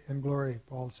joy and glory,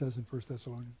 Paul says in 1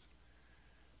 Thessalonians.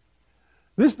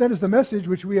 This then is the message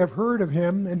which we have heard of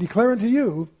him and declare unto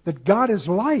you that God is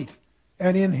light,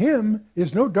 and in him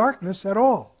is no darkness at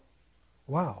all.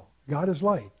 Wow, God is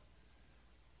light.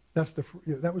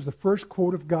 That was the first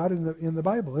quote of God in the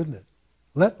Bible, isn't it?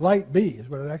 Let light be is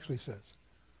what it actually says.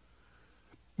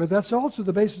 But that's also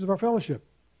the basis of our fellowship.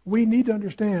 We need to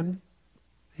understand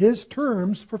his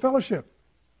terms for fellowship.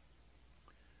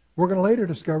 We're going to later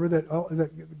discover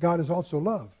that God is also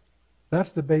love. That's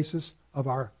the basis of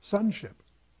our sonship.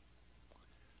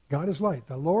 God is light.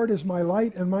 The Lord is my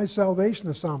light and my salvation,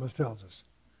 the psalmist tells us.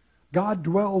 God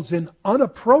dwells in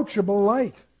unapproachable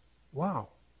light. Wow.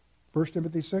 1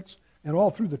 Timothy 6, and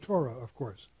all through the Torah, of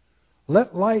course.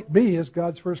 Let light be is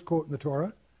God's first quote in the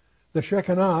Torah. The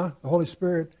Shekinah, the Holy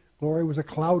Spirit glory, was a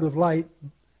cloud of light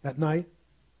at night,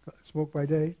 smoke by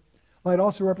day. Light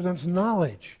also represents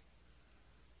knowledge.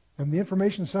 And the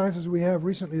information sciences we have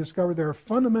recently discovered there are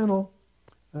fundamental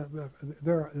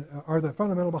the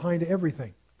fundamental behind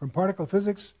everything, from particle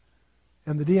physics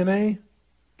and the DNA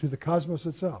to the cosmos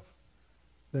itself,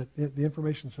 the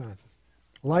information sciences.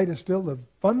 Light is still the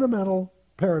fundamental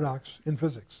paradox in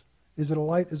physics. Is it a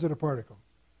light? Is it a particle?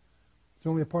 It's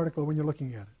only a particle when you're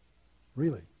looking at it.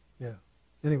 Really? Yeah.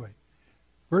 Anyway,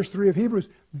 verse 3 of Hebrews,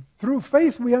 through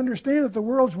faith we understand that the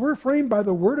worlds were framed by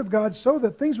the Word of God so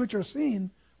that things which are seen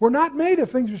were not made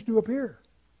of things which do appear.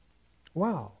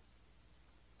 Wow.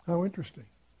 How interesting.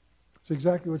 It's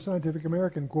exactly what Scientific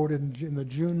American quoted in the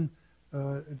June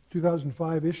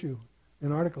 2005 issue.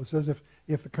 An article. It says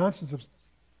if the constants of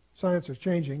science are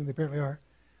changing, and they apparently are,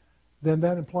 then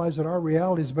that implies that our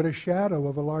reality is but a shadow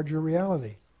of a larger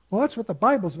reality. Well, that's what the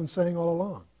Bible's been saying all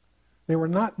along. They were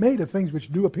not made of things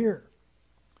which do appear.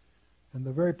 And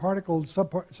the very particles,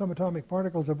 subatomic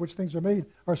particles of which things are made,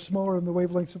 are smaller than the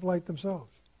wavelengths of light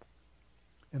themselves.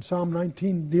 And Psalm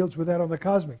 19 deals with that on the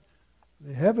cosmic.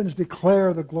 The heavens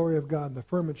declare the glory of God, and the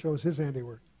firmament shows His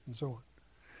handiwork, and so on.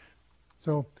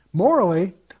 So,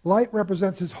 morally, light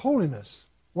represents His holiness.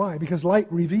 Why? Because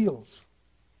light reveals.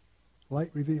 Light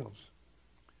reveals.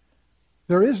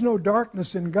 There is no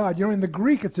darkness in God. You know, in the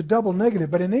Greek it's a double negative,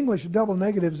 but in English a double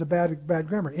negative is a bad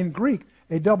grammar. In Greek,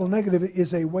 a double negative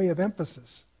is a way of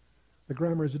emphasis. The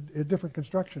grammar is a different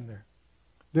construction there.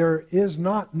 There is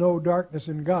not no darkness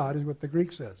in God, is what the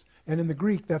Greek says. And in the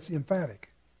Greek, that's emphatic.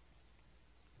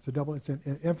 It's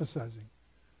emphasizing.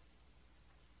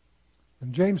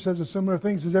 And James says a similar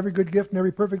thing. Says, every good gift and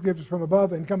every perfect gift is from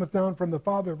above and cometh down from the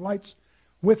Father of lights,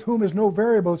 with whom is no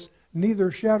variableness,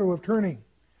 neither shadow of turning.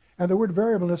 And the word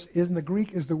variableness in the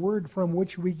Greek is the word from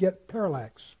which we get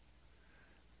parallax.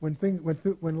 When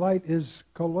light is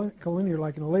collinear,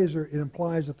 like in a laser, it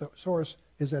implies that the source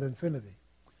is at infinity.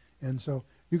 And so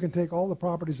you can take all the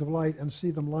properties of light and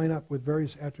see them line up with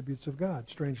various attributes of God,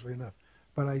 strangely enough.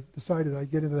 But I decided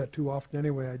I'd get into that too often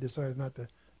anyway. I decided not to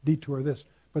detour this.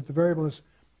 But the variableness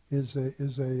is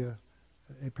a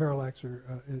parallax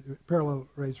or parallel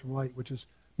rays from light, which is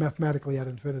mathematically at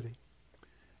infinity.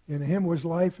 In Him was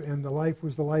life, and the life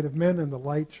was the light of men, and the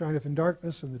light shineth in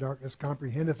darkness, and the darkness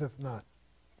comprehendeth it not.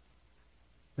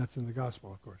 That's in the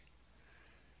gospel, of course.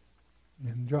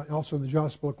 And also in the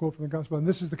gospel, a quote from the gospel, and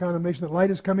this is the condemnation that light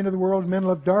has come into the world, and men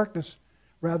love darkness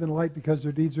rather than light because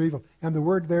their deeds are evil. And the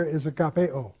word there is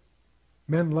agapeo.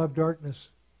 Men love darkness.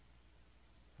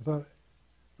 I thought,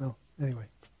 well, anyway.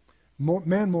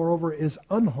 Man, moreover, is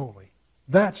unholy.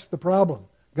 That's the problem.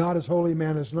 God is holy,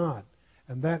 man is not.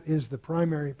 And that is the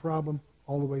primary problem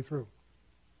all the way through.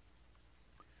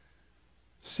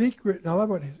 Now I love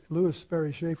what Louis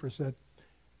Sperry Schaefer said.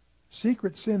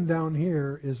 Secret sin down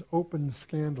here is open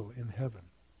scandal in heaven.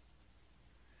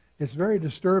 It's very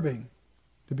disturbing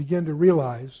to begin to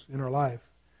realize in our life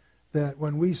that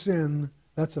when we sin,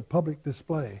 that's a public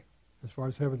display as far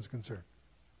as heaven's concerned.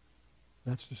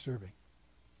 That's disturbing.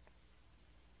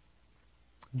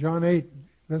 John 8,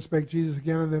 then spake Jesus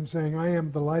again unto them, saying, I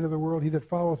am the light of the world. He that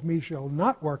followeth me shall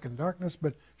not walk in darkness,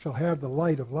 but shall have the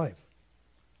light of life.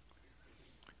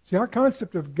 See, our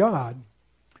concept of God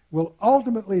will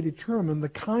ultimately determine the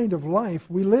kind of life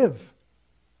we live.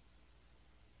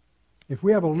 If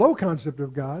we have a low concept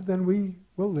of God, then we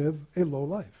will live a low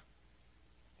life.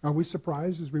 Are we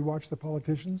surprised as we watch the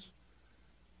politicians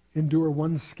endure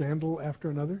one scandal after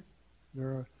another?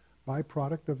 They're a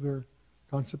byproduct of their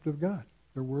concept of God.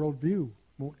 Their worldview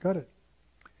won't cut it.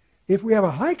 If we have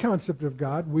a high concept of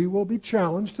God, we will be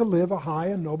challenged to live a high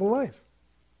and noble life.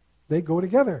 They go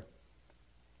together.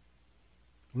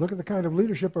 Look at the kind of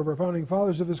leadership of our founding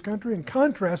fathers of this country and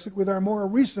contrast it with our more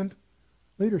recent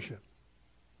leadership.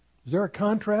 Is there a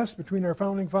contrast between our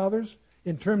founding fathers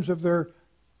in terms of their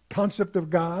concept of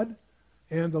God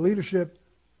and the leadership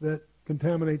that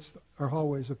contaminates our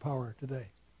hallways of power today?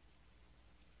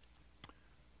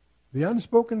 The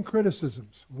unspoken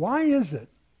criticisms. Why is it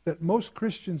that most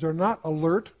Christians are not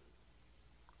alert,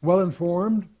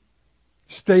 well-informed,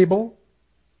 stable,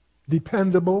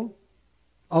 dependable,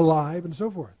 alive, and so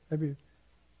forth? I mean,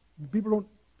 people don't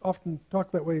often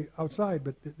talk that way outside,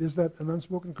 but is that an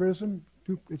unspoken criticism?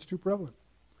 It's too prevalent.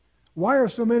 Why are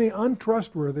so many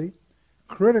untrustworthy,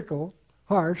 critical,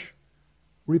 harsh,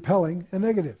 repelling, and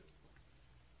negative?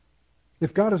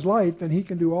 If God is light, then He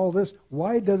can do all this.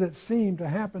 Why does it seem to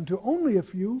happen to only a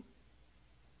few?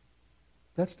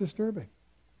 That's disturbing.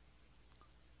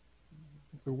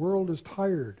 The world is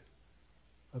tired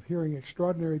of hearing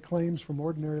extraordinary claims from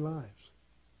ordinary lives.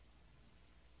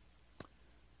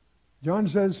 John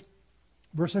says,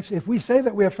 verse 6, if we say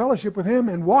that we have fellowship with Him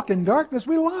and walk in darkness,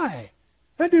 we lie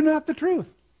and do not the truth.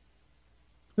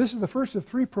 This is the first of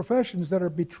three professions that are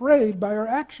betrayed by our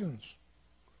actions.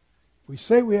 If we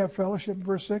say we have fellowship in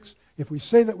verse 6, if we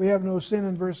say that we have no sin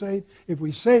in verse 8, if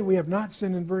we say we have not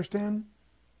sinned in verse 10,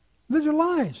 these are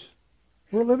lies.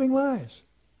 We're living lies.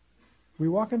 We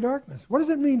walk in darkness. What does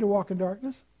it mean to walk in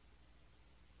darkness?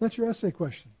 That's your essay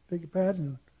question. Take a pad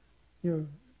and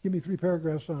give me 3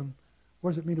 paragraphs on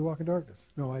what does it mean to walk in darkness.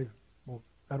 No, I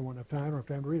don't want enough time. I don't have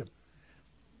time to read them.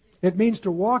 It means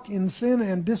to walk in sin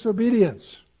and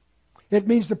disobedience. It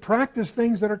means to practice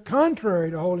things that are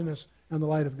contrary to holiness and the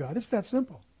light of God. It's that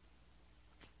simple.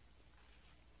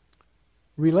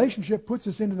 Relationship puts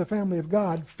us into the family of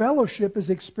God. Fellowship is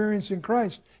experience in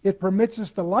Christ. It permits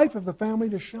us the life of the family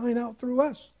to shine out through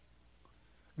us.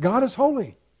 God is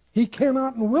holy. He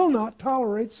cannot and will not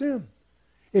tolerate sin.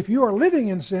 If you are living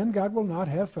in sin, God will not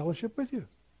have fellowship with you.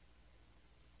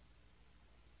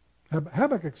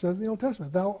 Habakkuk says in the Old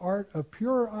Testament, "Thou art of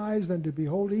purer eyes than to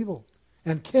behold evil,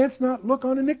 and canst not look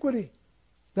on iniquity."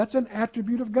 That's an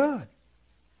attribute of God.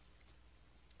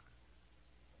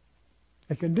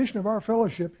 A condition of our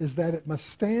fellowship is that it must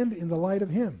stand in the light of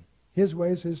Him, His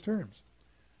ways, His terms.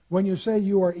 When you say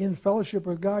you are in fellowship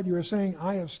with God, you are saying,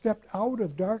 I have stepped out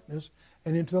of darkness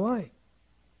and into the light.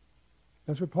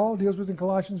 That's what Paul deals with in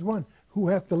Colossians 1, who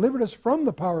hath delivered us from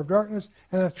the power of darkness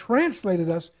and hath translated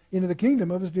us into the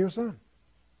kingdom of His dear Son.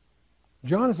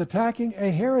 John is attacking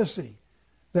a heresy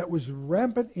that was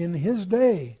rampant in his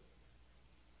day.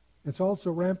 It's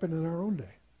also rampant in our own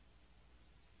day.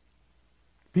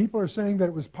 People are saying that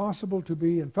it was possible to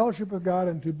be in fellowship with God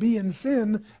and to be in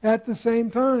sin at the same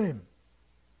time.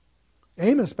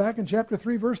 Amos, back in chapter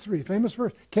 3, verse 3, famous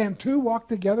verse, "Can two walk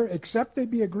together except they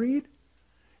be agreed?"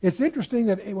 It's interesting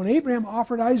that when Abraham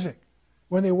offered Isaac,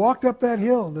 when they walked up that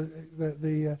hill,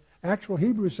 the actual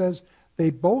Hebrew says they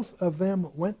both of them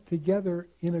went together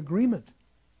in agreement.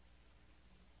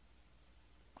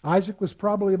 Isaac was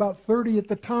probably about 30 at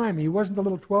the time. He wasn't the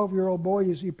little 12-year-old boy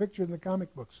you see pictured in the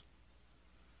comic books.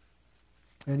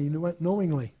 And he went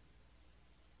knowingly.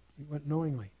 He went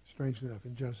knowingly, strangely enough,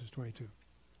 in Genesis 22.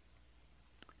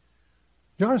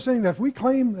 John is saying that if we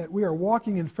claim that we are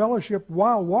walking in fellowship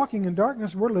while walking in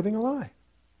darkness, we're living a lie.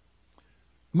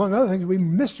 Among other things, we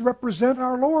misrepresent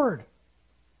our Lord.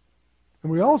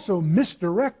 And we also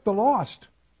misdirect the lost.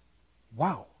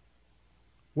 Wow.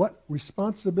 What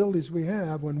responsibilities we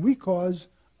have when we cause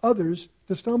others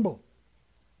to stumble.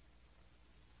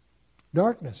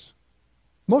 Darkness.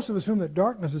 Most of us assume that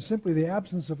darkness is simply the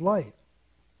absence of light.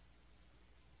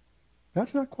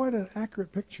 That's not quite an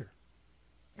accurate picture.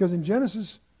 Because in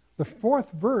Genesis, the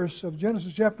 4th verse of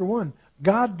Genesis chapter 1,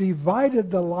 God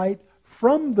divided the light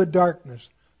from the darkness.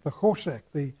 The chosek,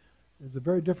 there's a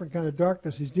very different kind of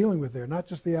darkness he's dealing with there, not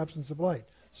just the absence of light,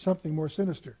 something more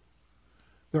sinister.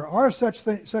 There are such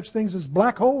things as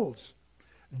black holes,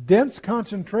 dense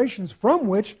concentrations from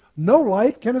which no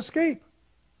light can escape.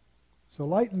 So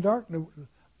light and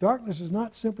darkness is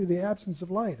not simply the absence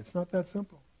of light. It's not that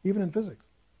simple, even in physics.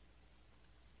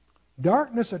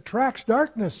 Darkness attracts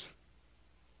darkness.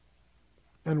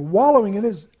 And wallowing in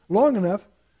it long enough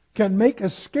can make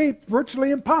escape virtually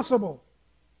impossible.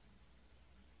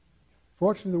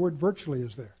 Fortunately, the word virtually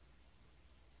is there.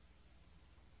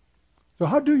 So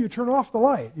how do you turn off the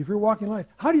light if you're walking light?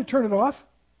 How do you turn it off?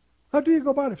 How do you go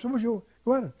about it? Suppose you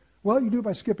go at it. Well, you do it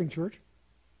by skipping church.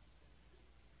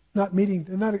 Not meeting,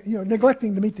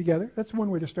 neglecting to meet together. That's one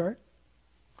way to start.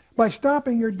 By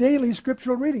stopping your daily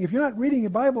scriptural reading. If you're not reading the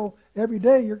Bible every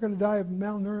day, you're going to die of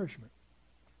malnourishment.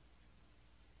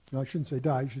 No, I shouldn't say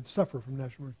die. You should suffer from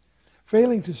malnourishment.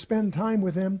 Failing to spend time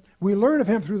with Him. We learn of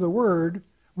Him through the Word.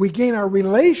 We gain our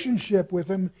relationship with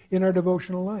Him in our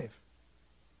devotional life.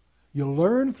 You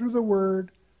learn through the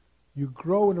Word. You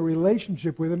grow in a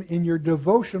relationship with Him in your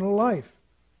devotional life.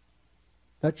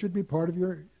 That should be part of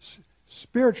your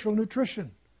spiritual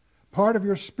nutrition. Part of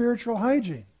your spiritual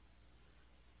hygiene.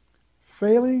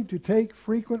 Failing to take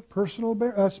frequent spiritual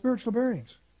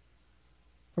bearings.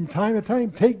 From time to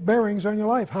time, take bearings on your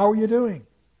life. How are you doing?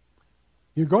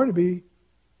 You're going to be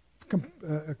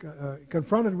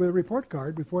confronted with a report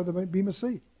card before the Bema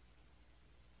seat.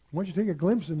 Why don't you take a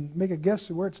glimpse and make a guess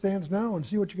of where it stands now and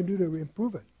see what you can do to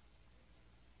improve it.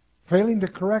 Failing to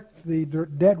correct the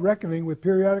dead reckoning with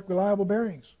periodic reliable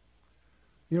bearings.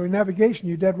 In navigation,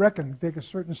 you dead reckon, take a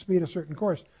certain speed, a certain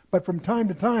course. But from time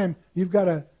to time, you've got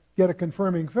to get a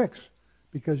confirming fix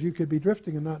because you could be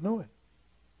drifting and not know it.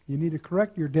 You need to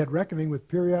correct your dead reckoning with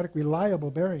periodic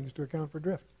reliable bearings to account for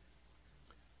drift.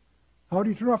 How do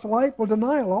you turn off the light? Well,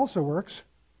 denial also works.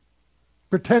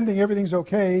 Pretending everything's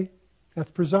okay.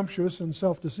 That's presumptuous and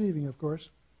self-deceiving, of course.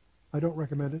 I don't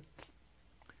recommend it.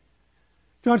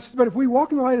 John says, but if we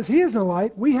walk in the light as He is in the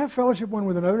light, we have fellowship one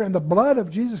with another, and the blood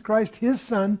of Jesus Christ, His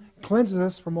Son, cleanses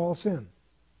us from all sin.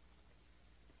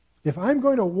 If I'm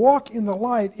going to walk in the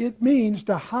light, it means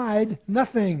to hide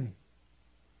nothing.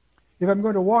 If I'm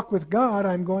going to walk with God,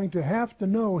 I'm going to have to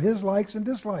know His likes and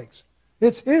dislikes.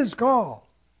 It's His call.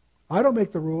 I don't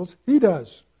make the rules. He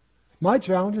does. My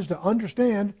challenge is to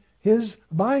understand his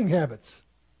buying habits.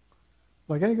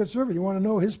 Like any good servant, you want to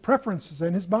know his preferences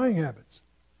and his buying habits.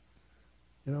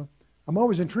 You know, I'm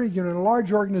always intrigued. You know, in a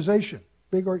large organization,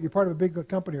 you're part of a big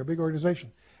company or a big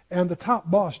organization, and the top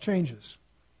boss changes.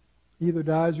 He either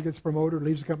dies or gets promoted or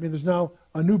leaves the company. There's now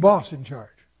a new boss in charge.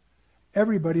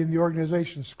 Everybody in the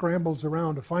organization scrambles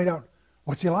around to find out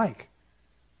what's he like,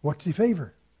 what's he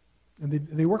favor, and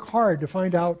they work hard to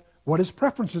find out what his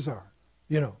preferences are.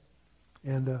 You know,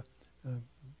 and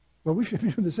well, we should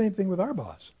be doing the same thing with our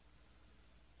boss.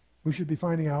 We should be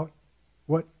finding out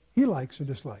what he likes and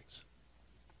dislikes.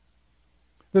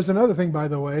 There's another thing, by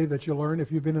the way, that you'll learn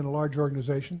if you've been in a large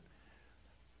organization.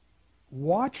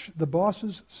 Watch the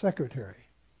boss's secretary.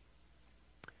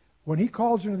 When he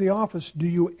calls into the office, do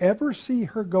you ever see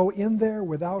her go in there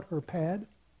without her pad?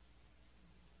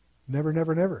 Never,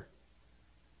 never, never.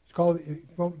 It's called,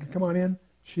 come on in.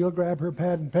 She'll grab her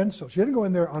pad and pencil. She doesn't go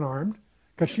in there unarmed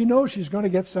because she knows she's going to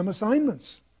get some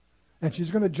assignments and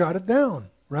she's going to jot it down,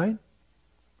 right?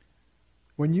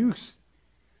 When you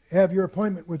have your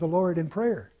appointment with the Lord in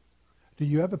prayer, do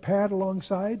you have a pad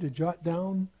alongside to jot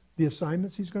down the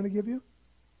assignments he's going to give you?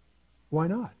 Why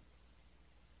not?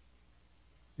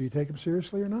 Do you take them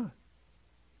seriously or not?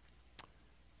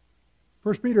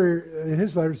 1 Peter in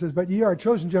his letter says, "But ye are a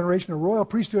chosen generation, a royal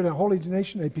priesthood, and a holy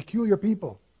nation, a peculiar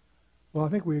people." Well, I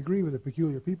think we agree with the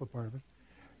peculiar people part of it.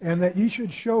 "And that ye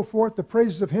should show forth the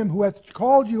praises of him who hath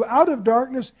called you out of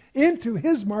darkness into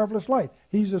his marvelous light."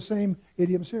 He's the same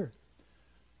idioms here.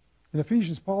 In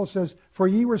Ephesians, Paul says, "For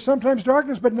ye were sometimes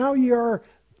darkness, but now ye are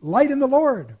light in the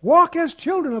Lord. Walk as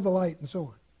children of the light," and so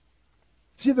on.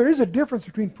 See, there is a difference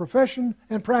between profession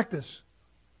and practice.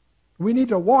 We need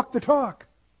to walk the talk.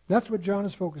 That's what John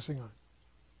is focusing on.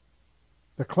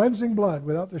 The cleansing blood.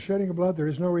 Without the shedding of blood, there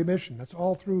is no remission. That's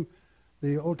all through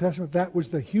the Old Testament. That was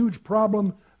the huge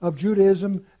problem of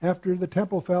Judaism after the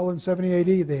temple fell in 70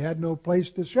 AD. They had no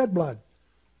place to shed blood.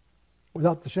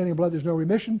 Without the shedding of blood, there's no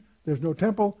remission. There's no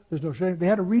temple. There's no shedding. They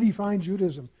had to redefine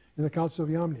Judaism in the Council of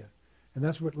Yamnia. And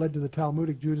that's what led to the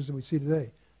Talmudic Judaism we see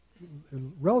today.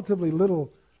 Relatively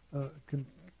little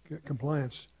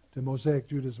compliance to Mosaic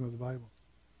Judaism of the Bible.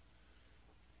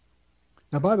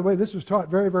 Now, by the way, this was taught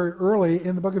very, very early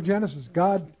in the book of Genesis.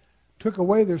 God took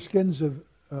away their skins of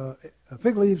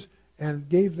fig leaves and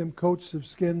gave them coats of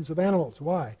skins of animals.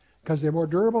 Why? Because they're more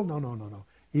durable? No.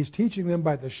 He's teaching them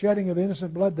by the shedding of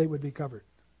innocent blood they would be covered.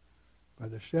 By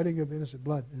the shedding of innocent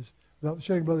blood. Without the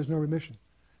shedding of blood, there's no remission.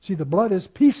 See, the blood is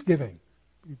peace-giving,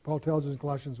 Paul tells us in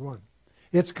Colossians 1.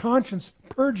 It's conscience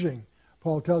purging,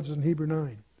 Paul tells us in Hebrews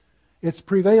 9. It's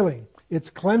prevailing. It's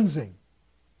cleansing.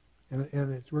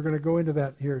 And we're going to go into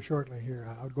that here shortly,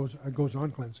 how it goes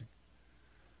on cleansing.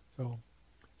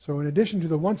 So in addition to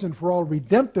the once and for all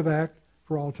redemptive act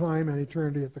for all time and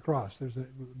eternity at the cross,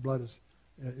 blood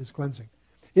is cleansing.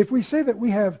 If we say that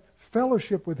we have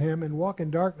fellowship with him and walk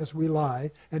in darkness, we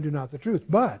lie and do not the truth.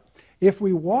 But if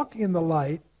we walk in the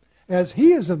light as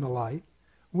he is in the light,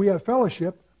 we have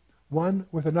fellowship one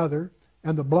with another,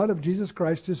 and the blood of Jesus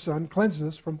Christ, his Son, cleanses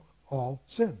us from all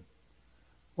sin.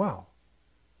 Wow,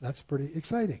 that's pretty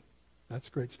exciting. That's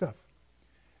great stuff.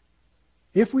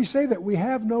 If we say that we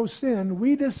have no sin,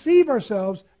 we deceive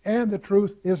ourselves, and the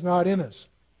truth is not in us.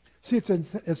 See, it's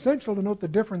essential to note the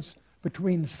difference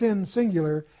between sin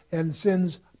singular and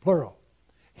sins plural.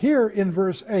 Here in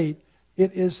verse 8,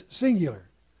 it is singular.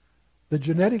 The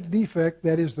genetic defect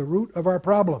that is the root of our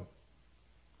problem.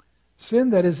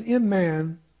 Sin that is in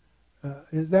man,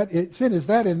 sin is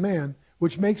that in man,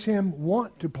 which makes him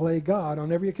want to play God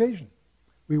on every occasion.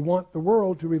 We want the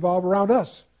world to revolve around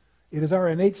us. It is our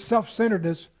innate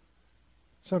self-centeredness,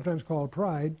 sometimes called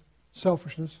pride,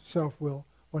 selfishness, self-will,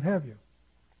 what have you.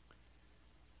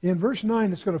 In verse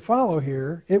 9 that's going to follow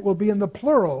here, it will be in the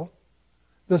plural,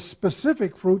 the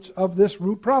specific fruits of this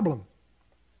root problem.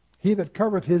 He that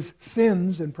covereth his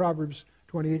sins, in Proverbs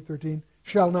 28:13,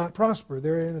 shall not prosper.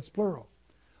 Therein it's plural.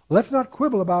 Let's not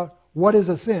quibble about what is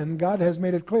a sin. God has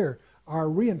made it clear. Our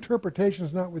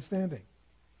reinterpretations notwithstanding.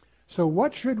 So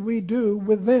what should we do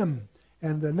with them?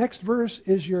 And the next verse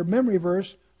is your memory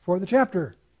verse for the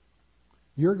chapter.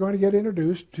 You're going to get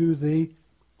introduced to the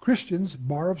Christian's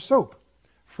bar of soap.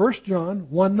 1 John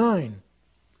 1:9.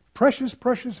 Precious,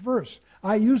 precious verse.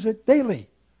 I use it daily.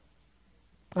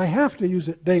 I have to use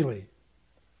it daily.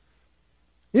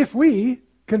 If we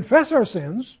confess our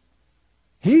sins,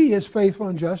 he is faithful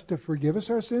and just to forgive us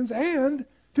our sins and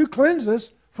to cleanse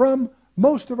us from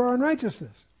most of our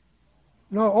unrighteousness.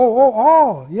 No,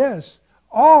 all, yes.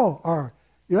 All are.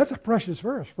 You know, that's a precious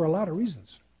verse for a lot of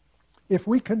reasons. If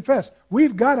we confess,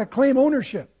 we've got to claim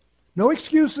ownership. No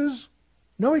excuses.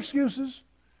 No excuses.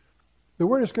 The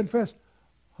word is confess,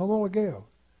 homologeo,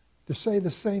 to say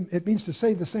the same. It means to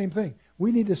say the same thing.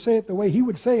 We need to say it the way he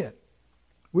would say it.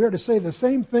 We are to say the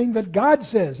same thing that God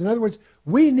says. In other words,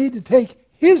 we need to take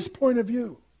his point of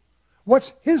view.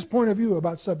 What's his point of view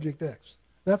about subject X?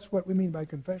 That's what we mean by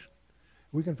confession.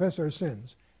 We confess our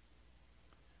sins.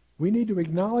 We need to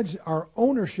acknowledge our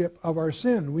ownership of our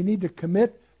sin. We need to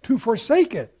commit to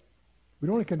forsake it. We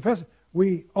don't only confess it,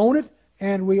 we own it,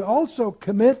 and we also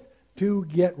commit to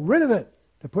get rid of it,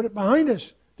 to put it behind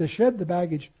us, to shed the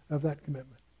baggage of that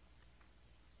commitment.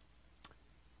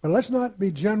 But let's not be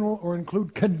general or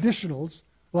include conditionals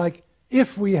like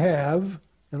if we have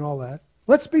and all that.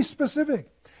 Let's be specific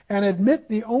and admit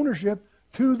the ownership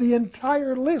to the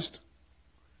entire list.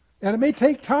 And it may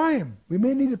take time. We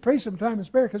may need to pray some time and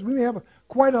spare because we may have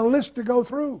quite a list to go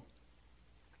through.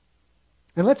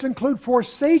 And let's include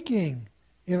forsaking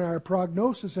in our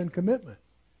prognosis and commitment.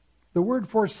 The word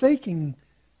forsaking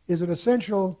is an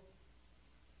essential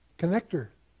connector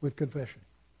with confession.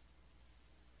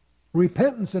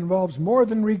 Repentance involves more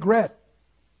than regret.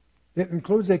 It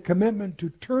includes a commitment to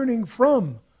turning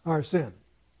from our sin.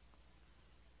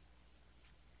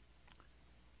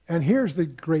 And here's the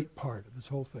great part of this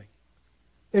whole thing.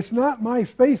 It's not my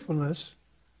faithfulness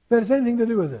that has anything to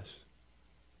do with this.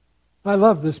 I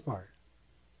love this part.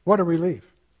 What a relief.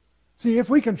 See, if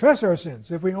we confess our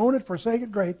sins, if we own it, forsake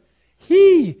it, great.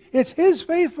 It's his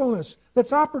faithfulness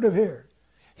that's operative here.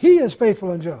 He is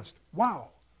faithful and just. Wow.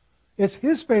 It's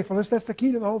his faithfulness that's the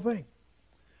key to the whole thing.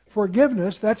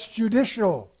 Forgiveness, that's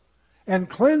judicial. And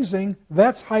cleansing,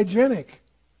 that's hygienic.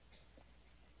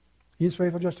 He's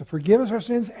faithful just to forgive us our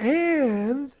sins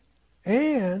and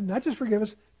not just forgive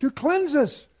us, to cleanse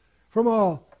us from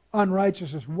all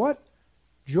unrighteousness. What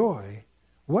joy,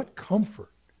 what comfort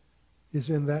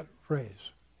is in that phrase.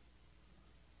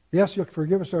 Yes, you'll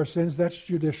forgive us our sins, that's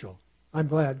judicial. I'm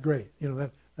glad, great.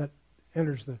 That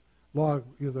enters the log,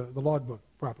 the logbook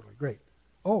properly, great.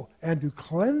 Oh, and to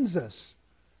cleanse us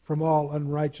from all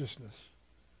unrighteousness.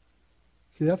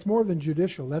 See, that's more than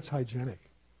judicial, that's hygienic.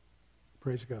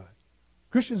 Praise God.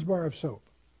 Christian's bar of soap.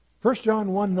 1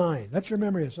 John 1:9. That's your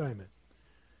memory assignment.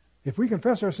 If we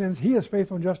confess our sins, he is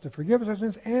faithful and just to forgive us our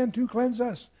sins and to cleanse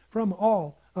us from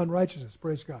all unrighteousness.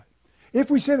 Praise God.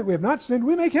 If we say that we have not sinned,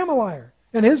 we make him a liar,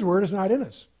 and his word is not in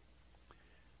us.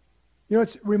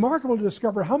 It's remarkable to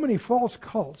discover how many false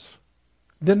cults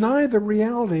deny the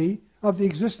reality of the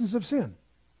existence of sin.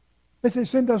 They say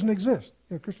sin doesn't exist.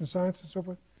 Christian Science and so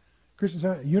forth. Christian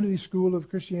Science, Unity School of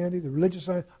Christianity, the religious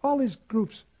science, all these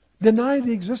groups deny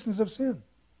the existence of sin.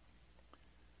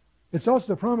 It's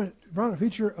also a prominent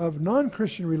feature of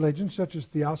non-Christian religions such as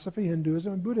Theosophy,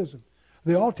 Hinduism, and Buddhism.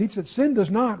 They all teach that sin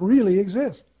does not really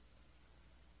exist.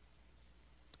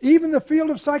 Even the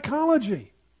field of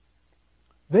psychology,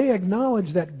 they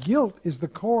acknowledge that guilt is the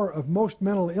core of most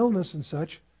mental illness and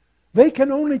such. They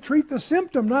can only treat the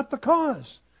symptom, not the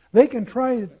cause. They can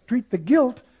try to treat the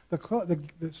guilt.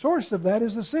 The source of that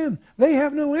is the sin. They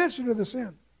have no answer to the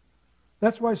sin.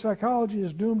 That's why psychology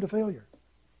is doomed to failure.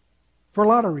 For a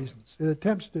lot of reasons. It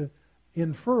attempts to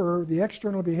infer the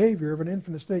external behavior of an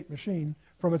infinite state machine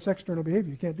from its external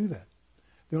behavior. You can't do that.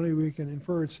 The only way you can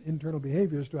infer its internal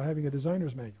behavior is by having a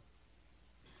designer's manual.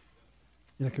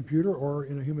 In a computer or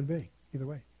in a human being. Either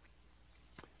way.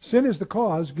 Sin is the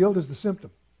cause, guilt is the symptom.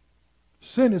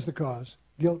 Sin is the cause,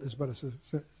 guilt is but a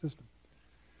system.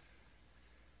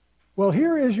 Well,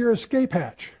 here is your escape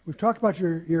hatch. We've talked about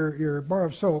your bar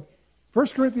of soap. 1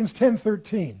 Corinthians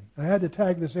 10:13. I had to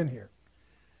tag this in here.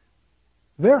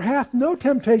 There hath no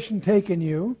temptation taken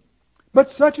you, but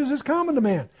such as is common to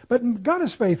man. But God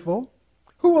is faithful,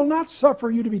 who will not suffer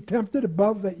you to be tempted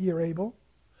above that ye are able,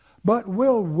 but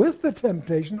will with the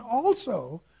temptation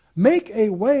also make a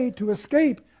way to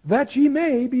escape, that ye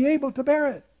may be able to bear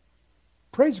it.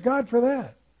 Praise God for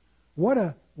that. What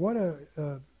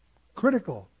a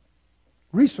critical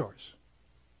resource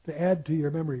to add to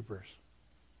your memory verse.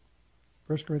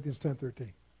 1 Corinthians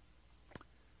 10:13.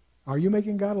 Are you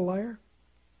making God a liar?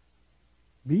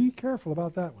 Be careful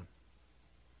about that one.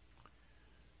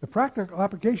 The practical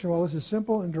application of all this is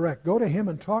simple and direct. Go to him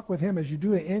and talk with him as you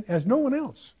do as no one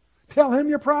else. Tell him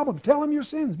your problems. Tell him your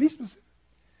sins. Be specific.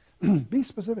 Be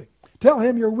specific. Tell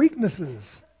him your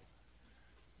weaknesses.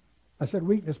 I said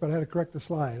weakness, but I had to correct the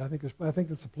slide. I think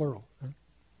it's a plural.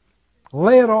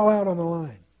 Lay it all out on the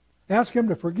line. Ask him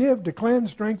to forgive, to cleanse,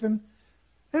 strengthen,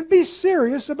 and be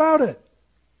serious about it.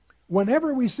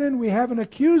 Whenever we sin, we have an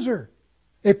accuser,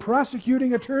 a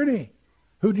prosecuting attorney,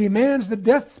 who demands the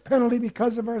death penalty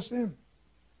because of our sin.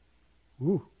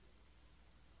 Ooh.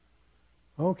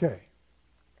 Okay.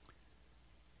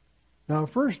 Now,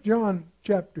 1 John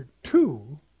chapter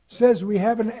 2 says we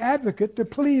have an advocate to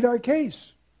plead our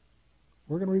case.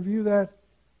 We're going to review that.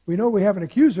 We know we have an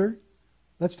accuser.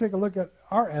 Let's take a look at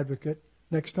our advocate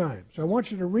next time. So I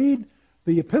want you to read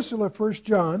the epistle of 1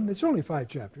 John. It's only 5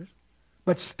 chapters.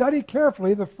 But study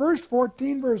carefully the first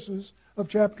 14 verses of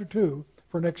chapter 2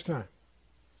 for next time.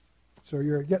 So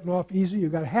you're getting off easy.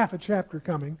 You've got half a chapter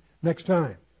coming next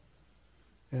time.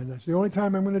 And that's the only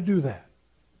time I'm going to do that.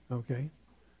 Okay?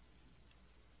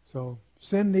 So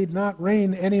sin need not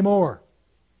reign anymore.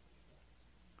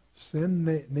 Sin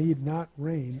need not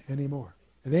reign anymore.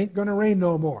 It ain't going to rain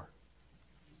no more.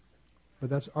 But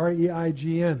that's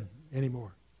R-E-I-G-N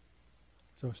anymore.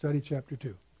 So study chapter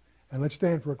 2. And let's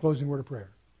stand for a closing word of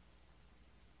prayer.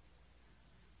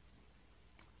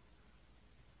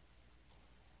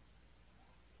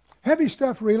 Heavy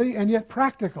stuff, really, and yet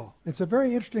practical. It's a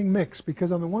very interesting mix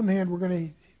because on the one hand, we're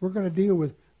going to deal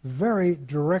with very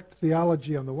direct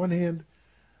theology on the one hand,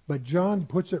 but John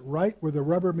puts it right where the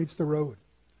rubber meets the road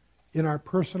in our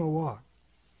personal walk.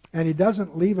 And he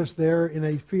doesn't leave us there in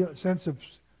a sense of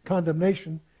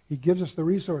condemnation. He gives us the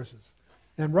resources.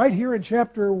 And right here in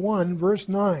chapter 1, verse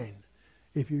 9,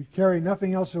 if you carry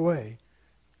nothing else away,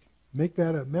 make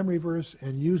that a memory verse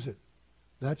and use it.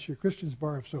 That's your Christian's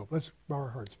bar of soap. Let's bow our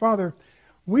hearts. Father,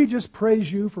 we just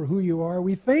praise you for who you are.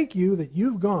 We thank you that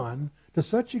you've gone to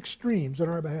such extremes on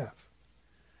our behalf.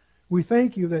 We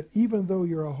thank you that even though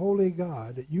you're a holy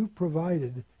God, that you've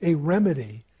provided a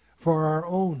remedy for our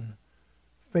own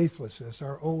faithlessness,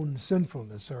 our own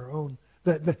sinfulness, our own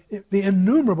the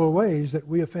innumerable ways that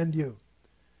we offend you.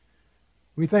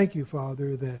 We thank you,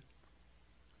 Father, that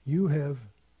you have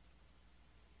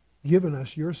given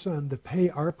us your Son to pay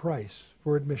our price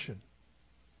for admission.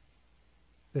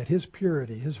 That his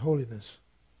purity, his holiness,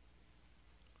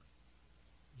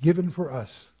 given for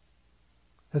us,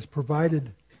 has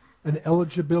provided an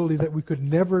eligibility that we could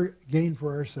never gain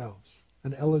for ourselves,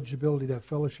 an eligibility to have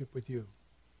fellowship with you.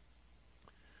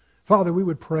 Father, we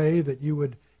would pray that you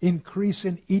would increase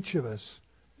in each of us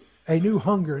a new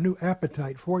hunger, a new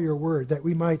appetite for your word, that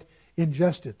we might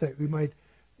ingest it, that we might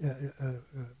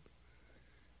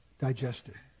digest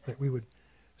it, that we would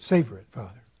savor it,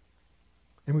 Father.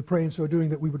 And we pray in so doing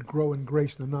that we would grow in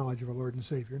grace and the knowledge of our Lord and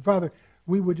Savior. And Father,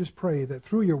 we would just pray that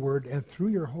through your word and through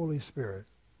your Holy Spirit,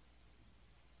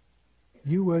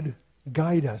 you would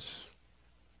guide us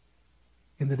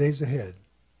in the days ahead,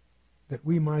 that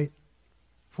we might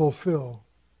fulfill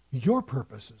your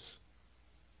purposes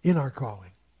in our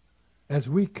calling as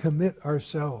we commit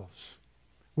ourselves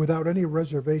without any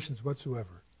reservations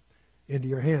whatsoever into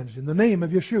your hands. In the name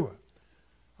of Yeshua,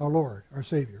 our Lord, our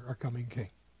Savior, our coming King.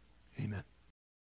 Amen.